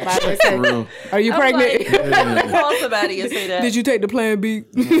to call somebody and say, "Are you pregnant?" Call somebody and say that. Did you take the Plan B?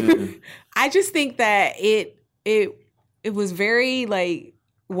 I just think that it was very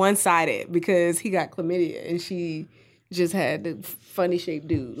one-sided because he got chlamydia and she just had the funny shaped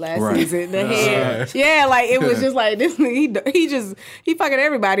dude last season. The hair. It was just like this nigga, he fucking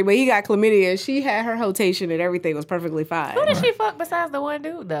everybody, but he got chlamydia. She had her hotation and everything was perfectly fine. Who did she fuck besides the one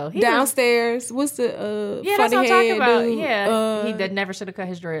dude though? Downstairs. What's the that's funny what I'm talking about. dude? He never should have cut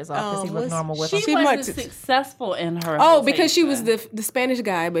his dreads off because he looked normal with them. She wasn't successful in her hotation. Because she was the Spanish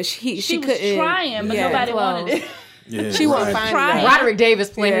guy, but she was couldn't trying, but nobody wanted it. Yeah, she wasn't fine. Roderick Davis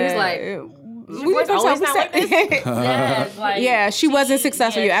playing. He was like, she wasn't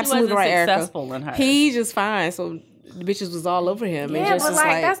successful. You're absolutely right, Erica. Successful in her. He just fine. So the bitches was all over him. Yeah, but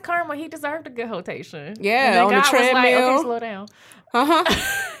that's karma. He deserved a good hotation. Yeah, on the treadmill. Okay, slow down.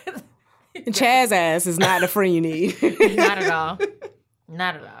 Chaz ass is not the friend you need. Not at all.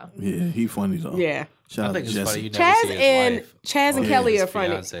 Not at all. Yeah, he funny though. Yeah. Shout out to Jesse. Chaz and Kelly are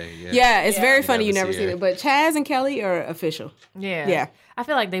funny. It's very funny. You never see it, but Chaz and Kelly are official. Yeah. I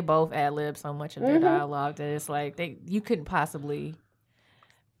feel like they both ad-lib so much of their dialogue that it's like you couldn't possibly.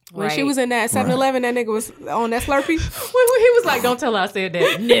 When she was in that 7-Eleven, that nigga was on that Slurpee. He was like, "Don't tell her I said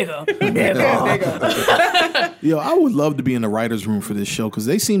that, nigga." Yo, I would love to be in the writers' room for this show because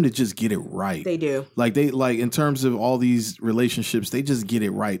they seem to just get it right. They do. In terms of all these relationships, they just get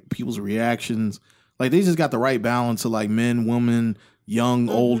it right. People's reactions, they just got the right balance of men, women, young,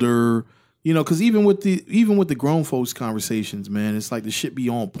 older. Because even with the grown folks conversations, man, it's like the shit be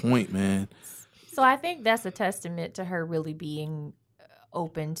on point, man. So I think that's a testament to her really being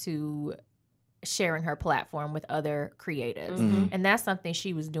open to sharing her platform with other creatives. And that's something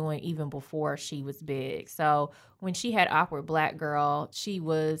she was doing even before she was big. So when she had Awkward Black Girl, she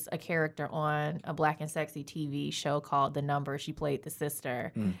was a character on a Black and Sexy TV show called The Number. She played the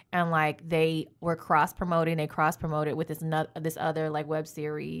sister. And they were cross-promoting. They cross-promoted with this other web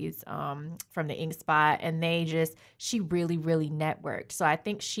series from the Ink Spot. And she really, really networked. So I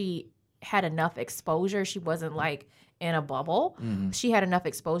think she had enough exposure. She wasn't in a bubble. She had enough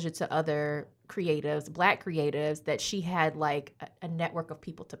exposure to other creatives, Black creatives, that she had a network of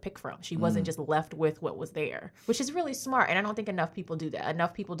people to pick from. She wasn't just left with what was there, which is really smart. And I don't think enough people do that.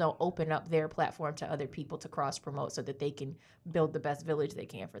 Enough people don't open up their platform to other people to cross promote so that they can build the best village they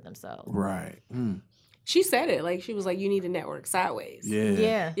can for themselves. Right. She said it. She was like, you need to network sideways.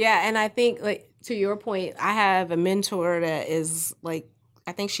 Yeah. Yeah. And I think to your point, I have a mentor that is I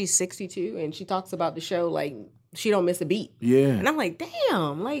think she's 62 and she talks about the show she don't miss a beat. Yeah. And I'm like,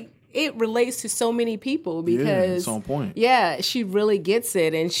 damn, it relates to so many people because it's on point. Yeah, she really gets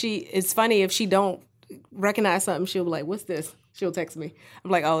it. And it's funny if she don't recognize something, she'll be like, what's this? She'll text me.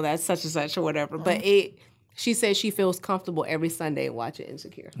 I'm like, oh, that's such and such or whatever. But she says she feels comfortable every Sunday watching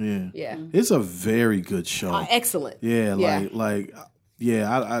Insecure. Yeah. It's a very good show. Excellent. Yeah,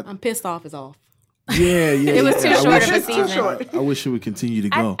 I'm pissed off is off. Yeah. It was too short of a season. I wish it would continue to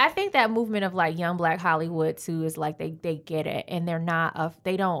go. I think that movement of young Black Hollywood too is they get it, and they're not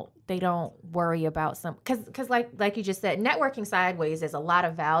they don't worry about some because like you just said, networking sideways is a lot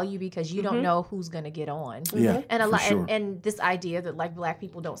of value because you don't know who's gonna get on. Yeah, And a for lot sure. and this idea that like Black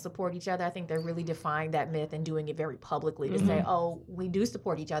people don't support each other, I think they're really defying that myth and doing it very publicly to say, oh, we do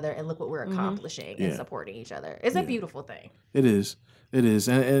support each other and look what we're accomplishing and Yeah. supporting each other. It's a beautiful thing. It is. It is.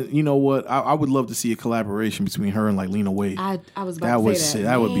 And you know what? I would love to see a collaboration between her and like Lena Waithe. I was about That to would say that.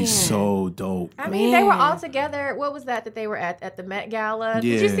 that would be Man. so dope. I mean, they were all together. What was that they were at the Met Gala? Did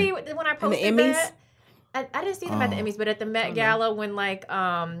you Yeah. see when I posted Emmys? that? I didn't see them at the Emmys, but at the Met Gala when like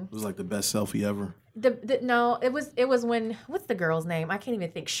It was like the best selfie ever. no, it was when what's the girl's name? I can't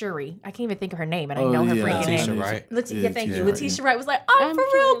even think. Shuri. I can't even think of her name, and I know her yeah, freaking Letitia name. Wright. Letitia, Yeah, thank you. Letitia Wright, Letitia Wright was like, I'm I'm for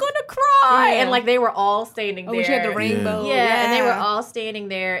real sure. gonna cry, Yeah. and like they were all standing there. Oh, she had the rainbow. Yeah, and they were all standing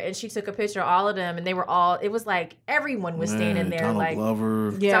there, and she took a picture of all of them, and they were all. It was like everyone was standing there, Donald like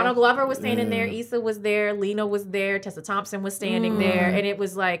Glover. Yeah. Donald Glover was standing there, Yeah. Issa was there, Lena was there, Tessa Thompson was standing there, and it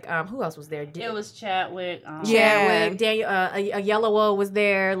was like, who else was there? It was Chadwick. Chadwick, Daniel, a Yellow was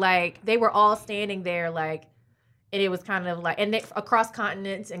there. Like they were all standing there, like, and it was kind of like, and they, across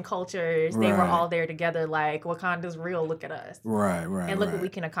continents and cultures, they were Right. all there together. Like Wakanda's real. Look at us, Right. and look what we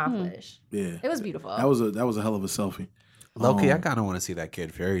can accomplish. Yeah. It was beautiful. That was a hell of a selfie. Loki, I kind of want to see that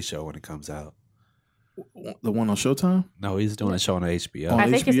Kid Fury show when it comes out. The one on Showtime? No, he's doing a show on HBO. On I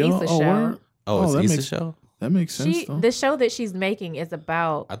think it's HBO? Issa's Oh, show. word? Oh, that it's Issa's makes- show? That makes sense though. The show that she's making is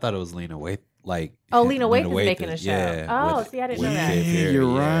about. I thought it was Lena Waithe. Like, Lena Waithe is Waithe making a show. Oh, see, I didn't know with that. Kid Yeah, Fury,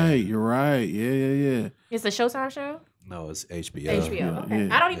 you're yeah. right. You're right. Yeah. It's a Showtime show. No, it's HBO. HBO. Yeah, Okay.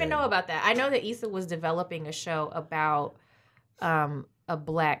 yeah, I don't even know about that. I know that Issa was developing a show about a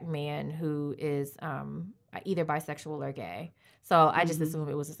Black man who is either bisexual or gay. So I just assume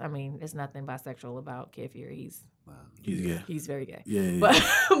it was. I mean, there's nothing bisexual about Kid Fury. He's very gay. Yeah.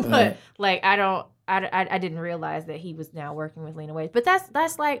 But like I didn't realize that he was now working with Lena Waithe. But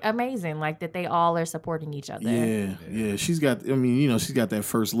that's like amazing. Like that they all are supporting each other. Yeah. She's got. I mean, she's got that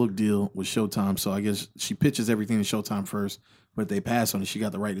first look deal with Showtime. So I guess she pitches everything to Showtime first. But if they pass on it, she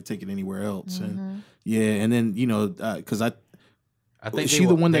got the right to take it anywhere else. And and then because I think she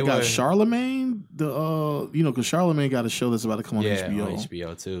the one that got Charlemagne. Because Charlemagne got a show that's about to come on HBO. on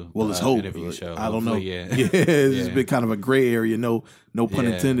HBO too. Well, let's hope. Interview show. I don't know. Hopefully, yeah. It's been kind of a gray area. No pun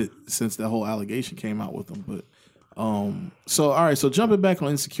Yeah. intended. Since that whole allegation came out with them, but so all right. So jumping back on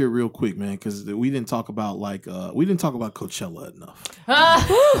Insecure real quick, man, because we didn't talk about Coachella enough.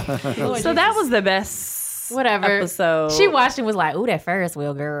 So that was the best Whatever. episode. She watched and was like, "Ooh, that Ferris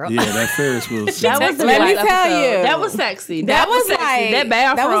wheel girl." Yeah, that Ferris wheel. That scene. was the Let me best tell episode. you. That was sexy. That was sexy. like that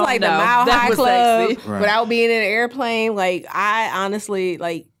bathroom. that was like the though, Mile that High was Club sexy. Right. without being in an airplane. Like I honestly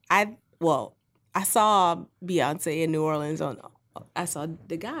I saw Beyonce in New Orleans I saw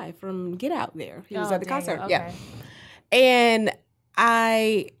the guy from Get Out there. He was Oh, at the dang, concert. okay. Yeah. And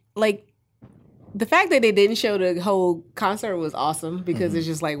I like the fact that they didn't show the whole concert was awesome because it's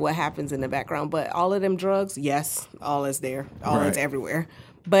just like what happens in the background. But all of them drugs, yes, all is there. All Right. is everywhere.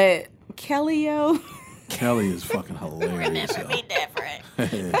 But Kelly, Kelly is fucking hilarious.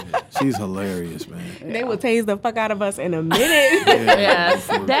 yo. She's hilarious, man. they will tase the fuck out of us in a minute. Yeah,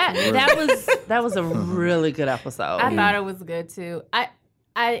 For real. that was a really good episode. I thought it was good too. I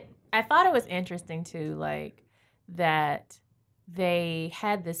thought it was interesting too, like that they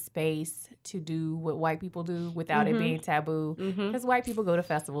had the space to do what white people do without it being taboo. Because white people go to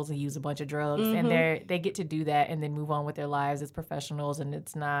festivals and use a bunch of drugs, and they get to do that and then move on with their lives as professionals, and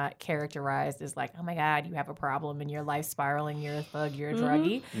it's not characterized as like, oh my God, you have a problem and your life spiraling, you're a thug, you're a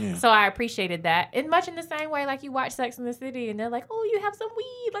druggie. Yeah. So I appreciated that. And much in the same way, like you watch Sex in the City and they're like, oh, you have some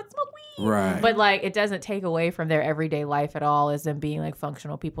weed, let's smoke weed. Right. But like it doesn't take away from their everyday life at all as them being like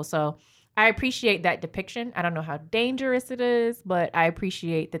functional people. So I appreciate that depiction. I don't know how dangerous it is, but I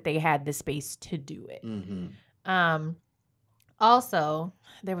appreciate that they had the space to do it. Also,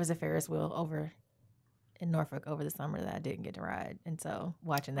 there was a Ferris wheel over in Norfolk over the summer that I didn't get to ride. And so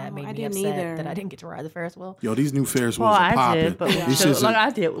watching that made I me didn't upset either. that I didn't get to ride the Ferris wheel. Yo, these new Ferris wheels well, are I popping. did, but with These children, shits like are- I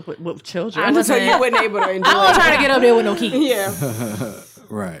did with children. I So you wasn't able to enjoy I was trying to get up there with no keys. Yeah.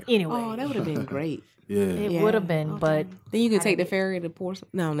 right. Anyway, Oh, that would have been great. Yeah. it Yeah. would have been, but Then you could take the ferry to Port.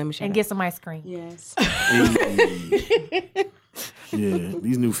 No, let me shut and up. get some ice cream. Yes. Yeah,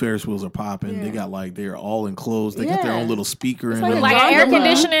 these new Ferris wheels are popping. They got they're all enclosed. They got their own little speaker in like them. a Like an air gondola.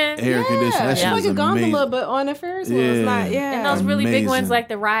 conditioning. Air conditioning. That It's shit like is a gondola, amazing. but on a Ferris wheel. It's not. Yeah. And those really big ones, Amazing. like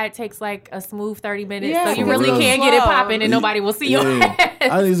the ride takes like a smooth 30 minutes. Yeah, So you for really real. can get it Slow. popping and nobody will see your Yeah. ass.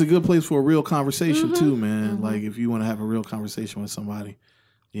 I think it's a good place for a real conversation too, man. Like if you want to have a real conversation with somebody,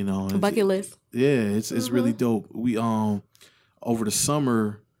 it's- Bucket list. Yeah, it's really dope. We over the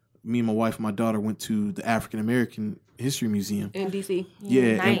summer, me and my wife and my daughter went to the African American History Museum. in DC. Yeah,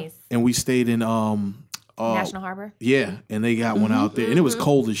 and- Nice. and we stayed in National Harbor. Yeah, and they got one out there, and it was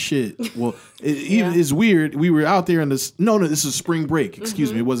cold as shit. Well, it's weird. We were out there in this. No, this is spring break.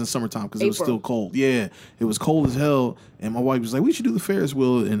 Excuse me, it wasn't summertime because it was still cold. Yeah, it was cold as hell. And my wife was like, "We should do the Ferris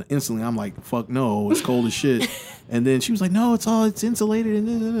wheel." And instantly, I'm like, "Fuck no, it's cold as shit." And then she was like, "No, it's insulated."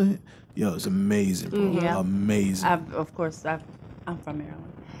 And yo, it's amazing, bro. Yeah. Amazing. I'm from Maryland.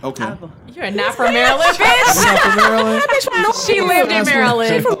 Okay. You're not from Maryland, bitch. Not from Maryland? She lived in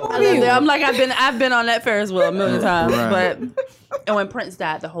Maryland. I'm like I've been on that Ferris wheel a million times, Right. and when Prince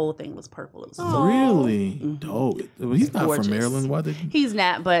died, the whole thing was purple. It was so Really? Dope. Well, he's not Gorgeous. from Maryland. Why did he's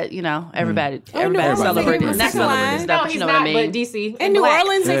not, but you know everybody Everybody celebrated was not second celebrating line. stuff. No, but he's you know not. what I mean. But DC In New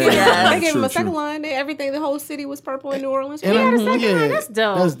Orleans, they gave, Yeah. they gave him a True, second true. line. Everything, the whole city was purple in New Orleans. And yeah, That's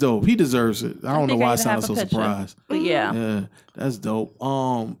dope. That's dope. He deserves it. I don't know think I why I even sounded have so a picture. surprised. But yeah. Yeah, that's dope.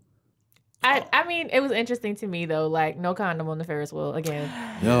 I mean, it was interesting to me though. Like, no condom on the Ferris wheel again.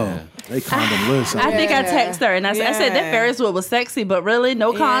 Yo, they condom list. I think I Yeah. texted her and I said that Ferris wheel was sexy, but really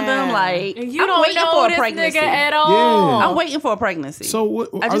no condom. Yeah. Like You I'm don't waiting know for a this pregnancy. nigga at all. Yeah. I'm waiting for a pregnancy. So what?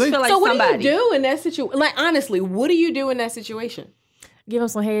 I Are just they? feel like So what somebody. do you do in that situation? Like honestly, what do you do in that situation? Give him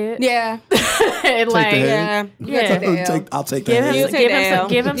some head. Yeah, And the like, head. yeah, you gotta take the L. I'll take Give that. him You hit. take give the him L. some-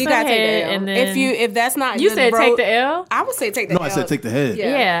 give him you some gotta take head, the L. and then- if that's not you good, said bro, take the L. I would say take the No, L. I said take the head.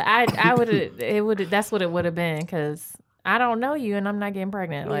 Yeah. Yeah, I would. It would. That's what it would have been because I don't know you and I'm not getting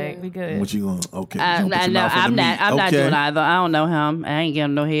pregnant. Like, we good. What you going? Okay. You I gonna put your know mouth on I'm the not. meat. I'm not Okay. doing either. I don't know him. I ain't giving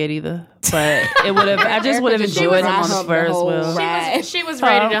him no head either. But it would have. I just would have Erica just enjoyed him dry on the hump the Ferris whole wheel. ride. She was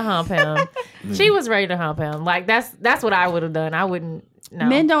ready to hump him. She was ready to hump him. Like that's what I would have done. I wouldn't. No.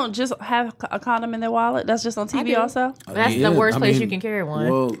 Men don't just have a condom in their wallet. That's just on TV also. That's Yeah, the worst I place mean, you can carry one.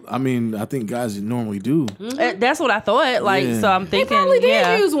 Well, I mean, I think guys normally do. That's what I thought. Like, Yeah. so I'm They thinking, probably did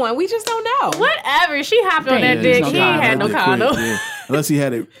yeah. use one. We just don't know. Whatever. She hopped on that Yeah, dick. no He ain't condom. had no That did condom. quick, yeah. Unless he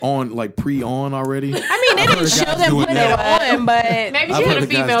had it on, like pre-on already. I mean, they didn't show them doing putting that. it on, but Maybe I've she had heard a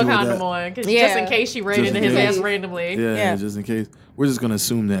the guys female doing condom that. on, just Yeah. in case she ran Just into in his case. ass randomly. Yeah, Yeah. just in case. We're just gonna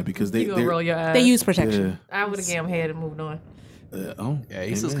assume that because You gonna roll your eyes. they use protection. I would have given him head and moved on. Yeah,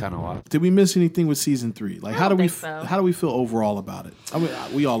 Issa's amen. kind of wild. Did we miss anything with season 3? Like, how do don't we think so. how do we feel overall about it? I mean,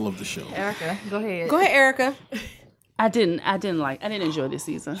 we all love the show. Erica, go ahead. Go ahead, Erica. I didn't enjoy this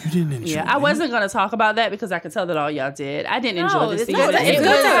season. You didn't enjoy Yeah, it. I wasn't gonna talk about that because I could tell that all y'all did. I didn't enjoy No, this it's season. good. It's It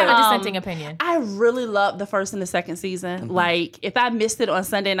good to have a was, dissenting opinion. I really loved the first and the second season. Mm-hmm. Like, if I missed it on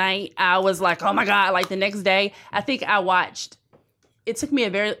Sunday night, I was like, oh my God. Like, the next day, I think I watched,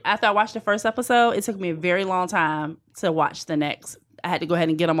 after I watched the first episode, it took me a very long time to watch the next. I had to go ahead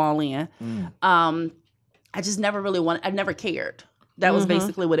and get them all in. I just never really I never cared. That was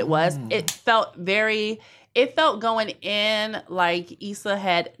basically what it was. It felt going in like Issa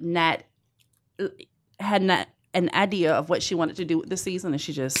had not an idea of what she wanted to do with the season,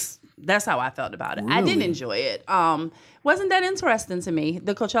 and that's how I felt about it. I didn't Really? enjoy it. Wasn't that interesting to me.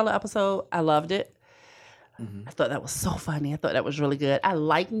 The Coachella episode, I loved it. I thought that was so funny. I thought that was really good. I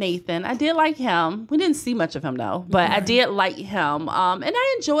like Nathan. I did like him. We didn't see much of him though, but I did like him. And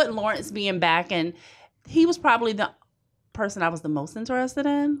I enjoyed Lawrence being back, and he was probably the person I was the most interested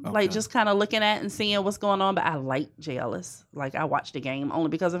in. Like, just kind of looking at and seeing what's going on. But I like Jay Ellis. Like, I watched the game only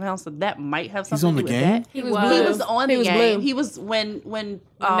because of him, so that might have something on to the do with game? that. He He was on the was game. blue. He was when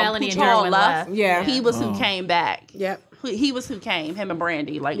Melanie and Puchal Derwin left. left. Yeah. He was who came back. Yep. He was who came, him and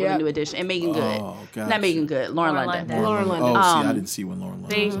Brandy, like with Yep. a new edition, and Megan Good. Oh, gotcha. Not Megan Good, Lauren Lauren London. London. Lauren Oh, London. see, I didn't see when Lauren London.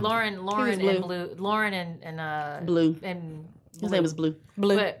 They Lauren blue. and Blue. Lauren and Blue. and His name was Blue.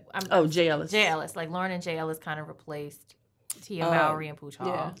 Blue. But Jay Ellis. Jay Ellis. Like Lauren and Jay Ellis kind of replaced Tia Oh, Mowry and Pooch Hall.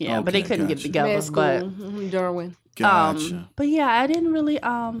 yeah. Yeah, but they Okay, couldn't get gotcha. together. Med school. But Derwin. Gotcha. but yeah, I didn't really.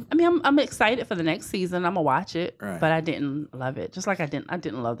 I mean, I'm excited for the next season. I'm gonna watch it, Right. but I didn't love it. Just like I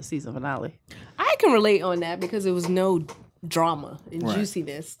didn't love the season finale. I can relate on that because it was no drama and Right.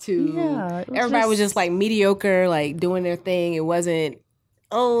 juiciness to Yeah, it was everybody was just- just like mediocre, like doing their thing. It wasn't,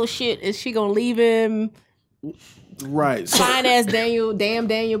 oh shit, is she gonna leave him? Right. So, Fine ass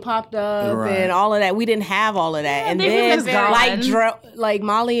Daniel popped up Right. and all of that. We didn't have all of that. And they then was gone. like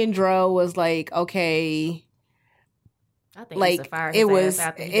Molly and Dro was like, okay, I think Like, Issa fired it his was- ass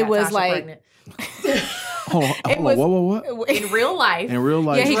after he it got was Tasha like- pregnant. hold on. What? In real life. In real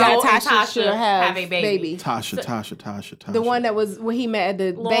life, yeah, he Dro got and Tasha, Tasha should have a baby. Tasha. The one that was when he met at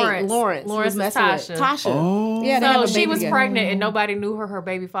the bank, Lawrence Lawrence was is messing Tasha. with Tasha. Oh. Yeah, they have So a she baby was together. pregnant and nobody knew who her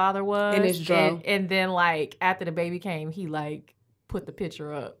baby father was. And it's Dro. And then like after the baby came, he like put the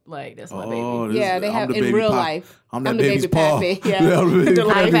picture up. Like, that's my Oh, baby. Yeah, they I'm have the in baby real pop. life. I'm that the baby's baby paw. pappy. Yeah, Yeah, I'm the baby The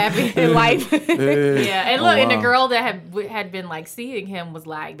life pappy. in life. Yeah, and look, Oh, and the wow. girl that had been like seeing him was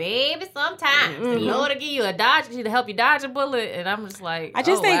like, "Baby, sometimes the Lord will give you a dodge to help you dodge a bullet," and I'm just like, I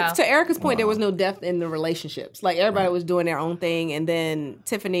just oh, think, wow. to Erica's point, there was no depth in the relationships. Like, everybody was doing their own thing, and then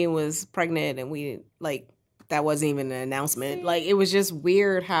Tiffany was pregnant, and that wasn't even an announcement. Like, it was just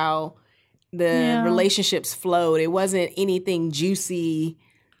weird how the relationships flowed. It wasn't anything juicy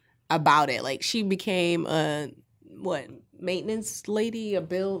about it. Like, she became a maintenance lady, a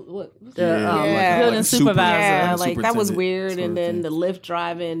bill, what? building supervisor. Yeah, like that was superintendent weird. sort And of then thing. the Lyft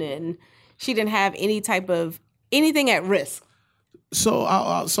driving, and she didn't have any type of anything at risk. So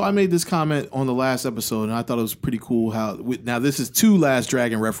I made this comment on the last episode, and I thought it was pretty cool how. Now this is 2 Last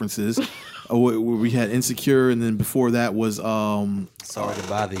Dragon references, where we had Insecure, and then before that was Sorry to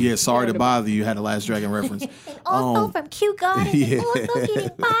bother you. yeah, Sorry to Bother You had a Last Dragon reference. Also from Q Garden, yeah. also getting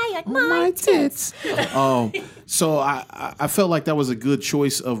fired. My tits. So I felt like that was a good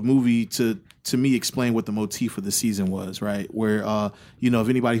choice of movie to me explain what the motif of the season was, right? Where if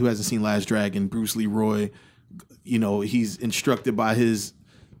anybody who hasn't seen Last Dragon, Bruce Leroy, he's instructed by his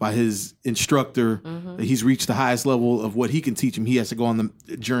instructor. He's reached the highest level of what he can teach him. He has to go on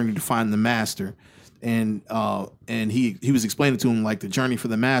the journey to find the master. And he was explaining to him, like, the journey for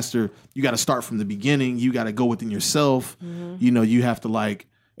the master, you got to start from the beginning. You got to go within yourself. You have to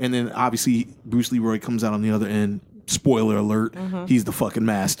and then obviously Bruce Leroy comes out on the other end. Spoiler alert, he's the fucking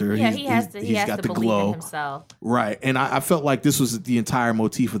master. Yeah, He's he has got to the believe glow. in himself. Right. And I felt like this was the entire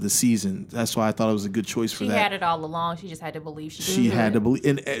motif of the season. That's why I thought it was a good choice for She that. had it all along. She just had to believe She had to believe,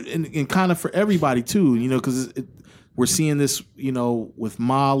 and kind of for everybody too, because we're seeing this, with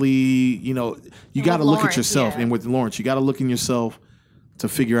Molly. You got to look at Lawrence, yourself, yeah. and with Lawrence, you got to look in yourself to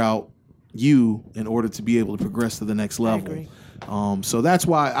figure out you in order to be able to progress to the next level. So that's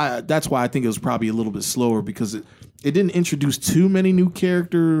why I think it was probably a little bit slower, because it didn't introduce too many new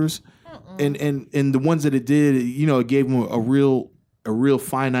characters, and the ones that it did, it gave them a real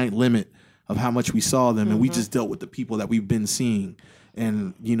finite limit of how much we saw them, and we just dealt with the people that we've been seeing,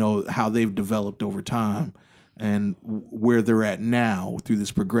 and how they've developed over time, and where they're at now through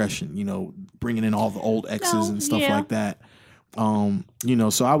this progression. Bringing in all the old exes and stuff like that.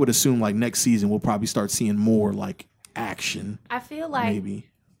 So I would assume, like, next season we'll probably start seeing more like action. I feel like Maybe.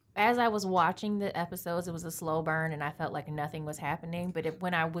 as I was watching the episodes, it was a slow burn, and I felt like nothing was happening. But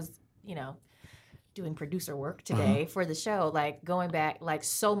when I was, doing producer work today for the show, like, going back, like,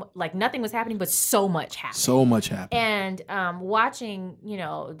 nothing was happening, but so much happened. So much happened. And watching,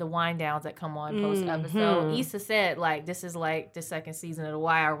 the wind downs that come on post episode, Issa said, like, this is like the second season of The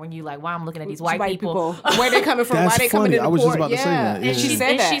Wire, when you like, why I'm looking at these white people. Where they coming from? That's Why they coming funny. in the I was port? just about to say that. And she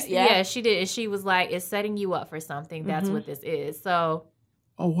said that. Yeah, she did. And she was like, it's setting you up for something. That's what this is. So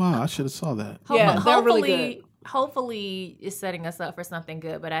Oh wow, I should have saw that. Yeah, they're really good. hopefully it's setting us up for something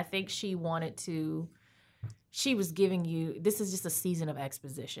good. But I think she was giving you, this is just a season of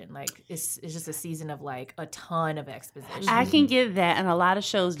exposition. Like, it's just a season of, like, a ton of exposition. I can get that, and a lot of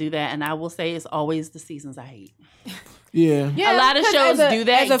shows do that, and I will say it's always the seasons I hate. Yeah. Yeah, A lot of 'cause shows do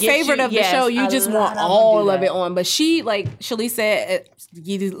that, As a get favorite you- of the yes, show, you a just lot want of them all do of that. it on. But she, like Shalice said,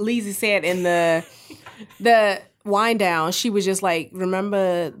 Lizzie said in the wind down, she was just like,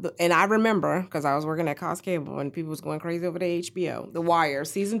 and I remember, because I was working at Cost Cable and people was going crazy over the HBO, The Wire,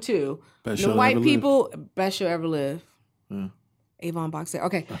 season 2. Best The show white ever people, best show ever lived. Avon Boxer.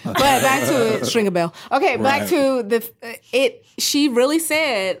 Okay, but back to it. String a bell. Okay, back to she really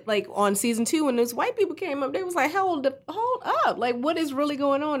said, like, on season 2, when those white people came up, they was like, hold up, like, what is really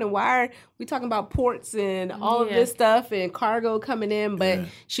going on, and why are we talking about ports and all of this stuff and cargo coming in? But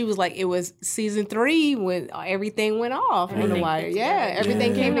she was like, it was season 3 when everything went off on The Wire. Yeah,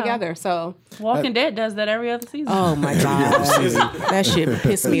 everything came together. So Walking Dead does that every other season. oh my god, that shit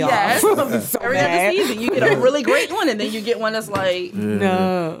pissed me Yes. off. I'm so Every mad. other season, you get a really great one, and then you get one that's like,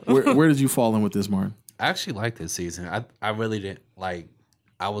 No. Where did you fall in with this, Martin? I actually liked this season. I really didn't like.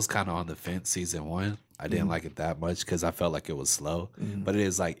 I was kind of on the fence season 1. I didn't like it that much because I felt like it was slow. But it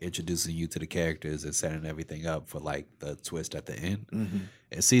is like introducing you to the characters and setting everything up for like the twist at the end.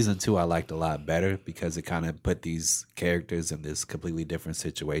 And season 2 I liked a lot better because it kind of put these characters in this completely different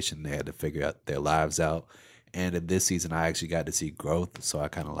situation. They had to figure out their lives out. And in this season I actually got to see growth, so I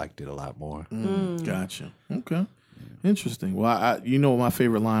kind of liked it a lot more. Gotcha. Okay. Interesting. Well, what my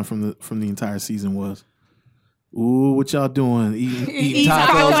favorite line from the entire season was, "Ooh, what y'all doing? Eating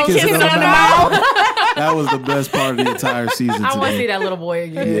tacos, kissing on the mouth." That was the best part of the entire season. I to want to me. see that little boy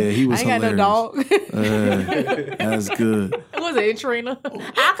again. Yeah, he was I ain't got hilarious. no dog. That's good. Was it Trina?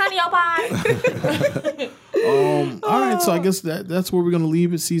 How come your pie? All right, so I guess that's where we're gonna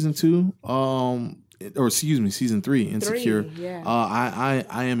leave it. Season 2, or excuse me, season 3, Insecure. yeah.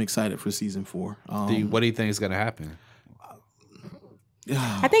 I am excited for season 4. What do you think is gonna happen?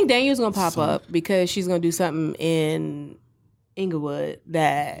 I think Daniel's gonna pop up because she's gonna do something in Inglewood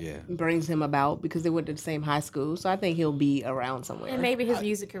that Yeah. brings him about because they went to the same high school. So I think he'll be around somewhere. And maybe his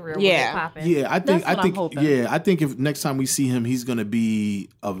music career will Yeah. get popping. Yeah, I think That's what I I'm think hoping. yeah, I think if next time we see him, he's gonna be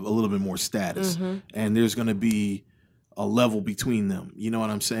of a little bit more status, and there's gonna be a level between them. You know what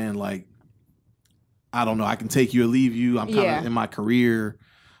I'm saying? Like, I don't know. I can take you or leave you. I'm kind of Yeah. in my career.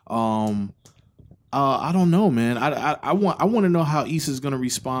 I don't know, man. I want to know how Issa's gonna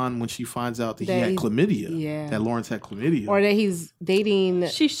respond when she finds out that he That had he's- chlamydia. yeah. That Lawrence had chlamydia. Or that he's dating.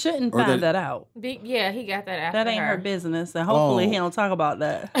 She shouldn't Or find that- that out. Yeah, he got that after That ain't her business, and hopefully he don't talk about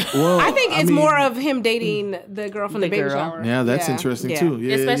that. well, I think it's mean, more of him dating the girl from the, The baby girl. shower. yeah, that's interesting too.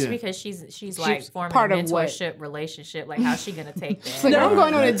 Yeah, Especially yeah. because she's like forming part a of what- mentorship relationship. Like, how's she gonna take that? Like, I'm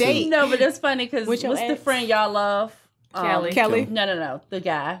going on a That's it. date. No, but it's funny because With what's your the ex? friend y'all love? Kelly. No, the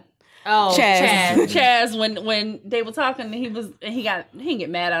guy. Oh, Chaz. Chaz, when they were talking, he didn't get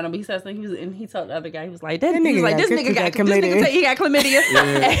mad at him, but he said something. He told the other guy, he was like, this nigga got chlamydia. He got chlamydia.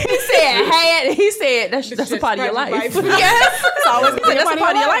 And he said, that's a part of your life. Yes, it's always been that's a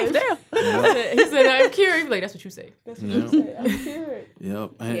part of your life. Damn. He said, "I'm curious." Like, that's what you say.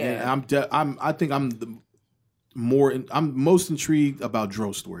 Yep. And I think I'm most intrigued about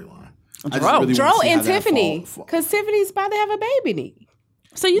Dro's storyline. I just Dro. really Dro wanna see how and that Tiffany. fall. Because Tiffany's about to have a baby.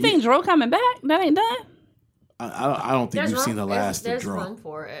 So you think Dro coming back? That ain't done? I don't think we've seen the last of There's Dro. room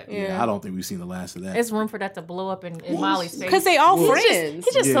for it. Yeah, I don't think we've seen the last of that. There's room for that to blow up in Molly's face. Because they all friends.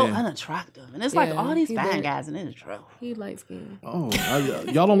 He's just so Yeah. unattractive, and it's like Yeah, all these he fine did. guys, and it's Dro. He light skin.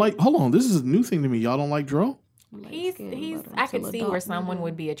 Y'all don't like? Hold on, this is a new thing to me. Y'all don't like Dro? He's I could see where someone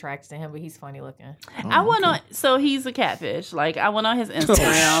would be attracted to him, but he's funny looking. I went on, so he's a catfish. Like I went on his Instagram.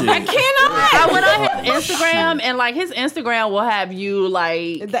 shit. I went on his Instagram, and like his Instagram will have you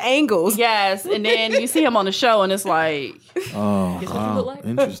like The angles. yes, and then you see him on the show, and it's like Oh, what you wow. look like?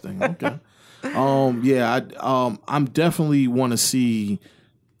 Interesting. Okay. I'm definitely want to see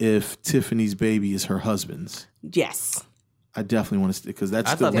if Tiffany's baby is her husband's. Yes. I definitely want to see because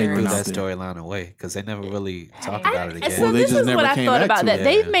that's I still thought they lingering threw out that there. storyline away because they never really talked about it And again. so Well, they this just is never what I came thought back about to that. it.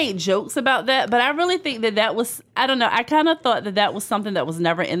 They've Yeah. made jokes about that, but I really think that was, I don't know. I kind of thought that was something that was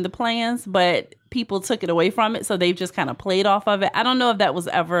never in the plans, but people took it away from it, so they've just kind of played off of it. I don't know if that was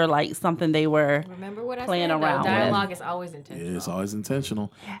ever like something they were. Remember what I Playing said? around though? with. Dialogue is always Yeah, intentional. it's always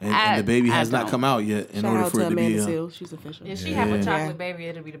intentional, and the baby I has not don't. come out yet. In Shout order out for to it to be, Amanda Seals. She's official. If she have a Yeah. chocolate baby,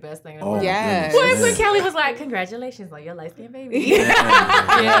 it'll be the best thing in the oh world. Yes. goodness. When Kelly was like, "Congratulations on your light skin baby."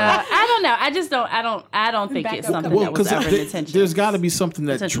 Yeah, I don't know. I just don't. I don't think it's something Well, that was because ever intentional. there's got to be something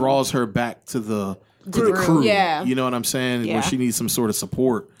that Intentional. draws her back to the crew. Yeah. You know what I'm saying? Yeah. Where she needs some sort of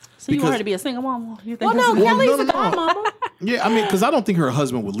support. So you want her Because- to be a single mom? You think Well, no, that's- Kelly's no, a no, no. godmama. Yeah, I mean, because I don't think her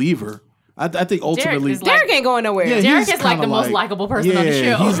husband would leave her. I think ultimately, is like- Derek ain't going nowhere. Yeah, Derek he's is like the kinda most like- likable person on the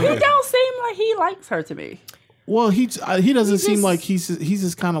yeah, show. he's- It don't seem like he likes her to me. well, he doesn't seem like he's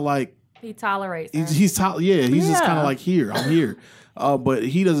just kind of like He tolerates her. he's just kind Yeah. of like I'm here. But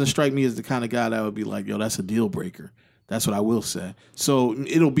he doesn't strike me as the kind of guy that would be like, yo, that's a deal breaker. That's what I will say. So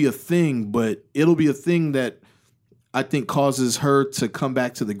it'll be a thing, but it'll be a thing that I think causes her to come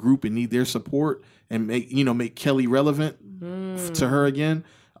back to the group and need their support and make Kelly relevant to her again.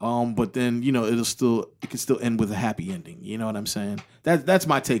 But then it can still end with a happy ending. You know what I'm saying? That's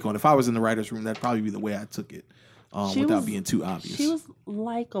my take on it. If I was in the writers' room, that'd probably be the way I took it, without being too obvious. She was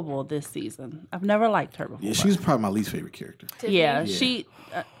likable this season. I've never liked her before. Yeah, she was probably my least favorite character. Yeah, Yeah. she.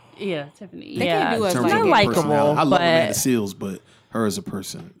 Tiffany. They yeah, can't do us In terms like of not her Game of likable, personality. I love Amanda but Seals, but her as a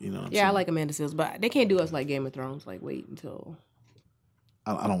person, you know what I'm saying? Yeah, I like Amanda Seals, but they can't do us like Game of Thrones. Like, wait until.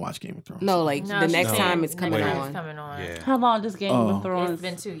 I don't watch Game of Thrones. No, like No, the she's next saying time it's next coming time on. It's coming on. Yeah. how long does Game of Thrones? It's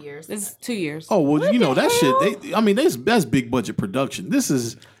been 2 years. It's 2 years. Oh well, that hell? shit. That's big budget production.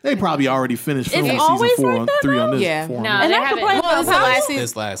 They probably already finished filming season always 4 like on that, 3 on this. Yeah. 4 on No, this. And they I haven't- complain Well, it's the last season.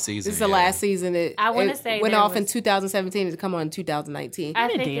 This last season. It's the last season. I wanna say went there off in was- 2017. It's come on in 2019. I You're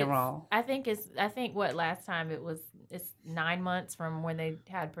think dead it's- wrong. I think what last time it's 9 months from when they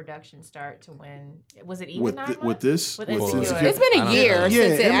had production start to when was it even with 9 th- months? with this. With with Insecure. Insecure. It's been I a don't year know. since Yeah,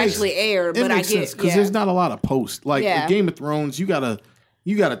 it it makes- actually aired, It but I makes sense get because there's not a lot of posts. Like Yeah. Game of Thrones, you gotta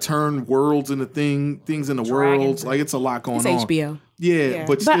turn worlds into things in the Dragons. worlds. Like it's a lot going It's on. HBO. Yeah,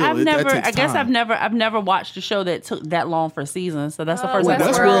 but still, But I've that never. takes I guess time. I've never watched a show that took that long for a season. So that's the first time.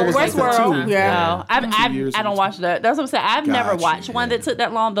 Westworld was like that Westworld, too. yeah. I don't watch that. That's what I'm saying. I've never Gotcha, watched one that took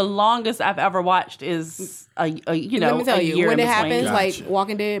that long. The longest I've ever watched is Let me tell a you, year when in it between. happens, Gotcha. like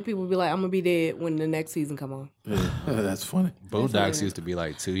Walking Dead, people be like, "I'm gonna be dead when the next season come on." Yeah, that's funny. Boondocks used to be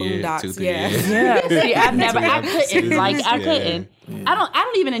like 2 years, Boondocks, 2-3 yeah. years. Yeah, see, I couldn't. seasons. Like, I Yeah. couldn't. I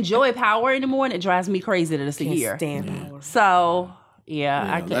don't even enjoy Power anymore, and it drives me crazy that it's a Can't year. stand Power. So yeah,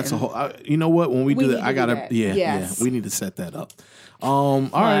 I couldn't. That's a whole. You know what? When we do need that, to I do gotta. that. Yeah, Yes. yeah. We need to set that up. All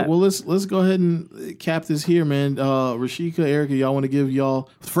right. Well, let's go ahead and cap this here, man. Rashika, Erica, y'all want to give y'all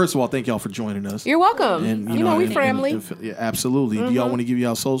first of all, thank y'all for joining us. You're welcome. And you know we and- family. yeah, absolutely. Do y'all want to give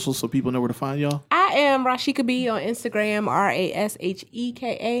y'all socials so people know where to find y'all? I am Rashika B on Instagram,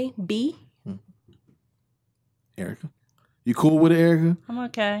 RASHEKAB. Erica, you cool with it, Erica? I'm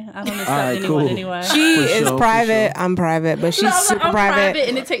okay. I don't accept right, anyone cool. anyway. She For is sure, for private. I'm private, but she's super I'm private.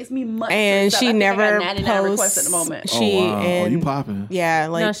 and it takes me months. And to she accept. I think I never got 99 requests posts. at the moment. She oh, wow. and you popping? yeah,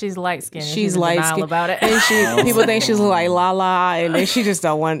 like No, she's light skinned. she's in light denial skinned about it. and she people think she's like la la, and then she just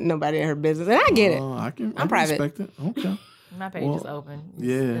don't want nobody in her business. And I get it. I can private. respect it. Okay. My page Well, is open. It's,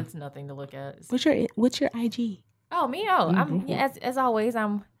 yeah. it's nothing to look at. What's your IG? Oh, me? Oh, I'm as always.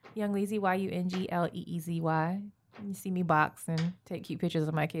 I'm Young Leezy, YUNGLEEZY. You see me box and take cute pictures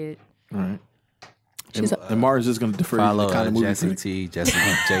of my kid. All right. And Mars is going to defer Follow you to the kind of movie Jesse critic. T, Jesse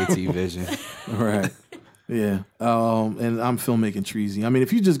JT Vision. Right. Yeah. And I'm filmmaking Treasy. I mean,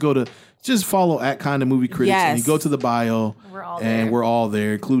 if you just follow at Kind of Movie Critics and you Yes. go to the bio, We're all and there. we're all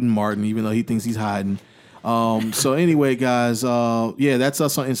there, including Martin, even though he thinks he's hiding. So anyway, guys, that's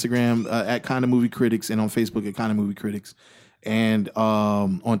us on Instagram at Kind of Movie Critics, and on Facebook at Kind of Movie Critics, and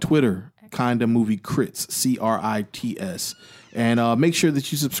on Twitter, Kind of Movie Crits, CRITS. And make sure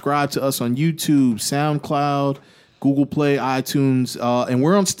that you subscribe to us on YouTube, SoundCloud, Google Play, iTunes, and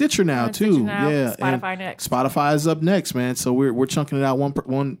we're on Stitcher now on too. Stitcher now, Yeah, Spotify and next. Spotify is up next, man. So we're chunking it out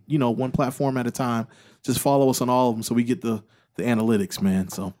one platform at a time. Just follow us on all of them so we get the analytics, man.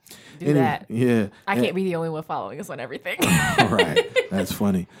 So Do that. Yeah, I can't be the only one following us on everything. Right. That's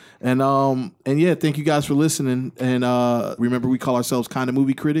funny. And yeah, thank you guys for listening. And remember, we call ourselves Kind of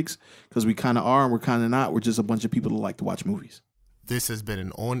Movie Critics because we kind of are and we're kind of not. We're just a bunch of people that like to watch movies. This has been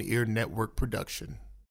an On Ear Network production.